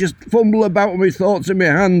enough, and I just fumble about with my thoughts in my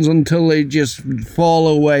hands until they just fall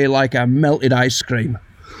away like a melted ice cream.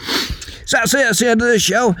 So that's it, that's the end of the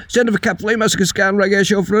show. It's the end of a Cat Flea Massacre Ska and Reggae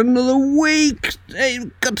show for another week.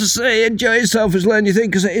 I've got to say, enjoy yourself as learn you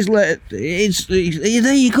think, because it is late.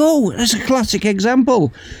 There you go, that's a classic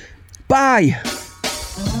example. Bye.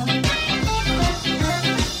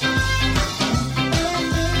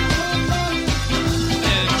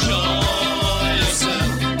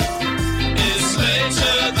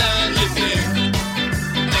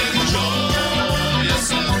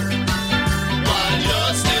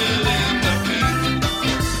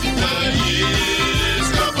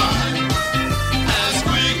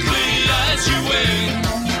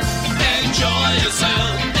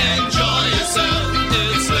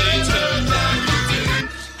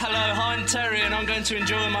 To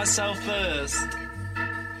enjoy myself first.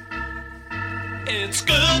 It's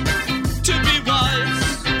good to be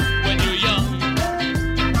wise when you're young,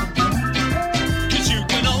 'cause you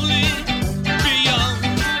can only be young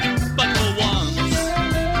but for once.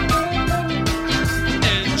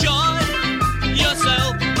 Enjoy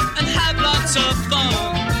yourself and have lots of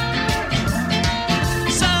fun.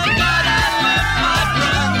 So glad I left my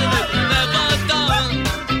friend and it's never done.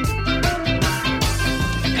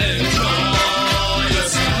 Enjoy.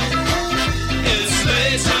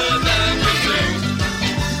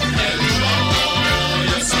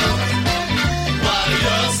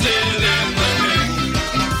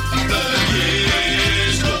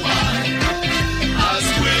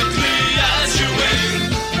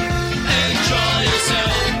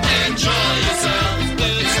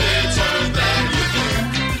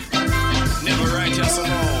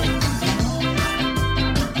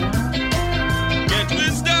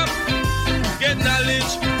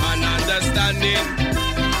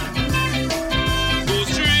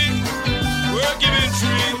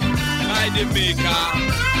 Maker.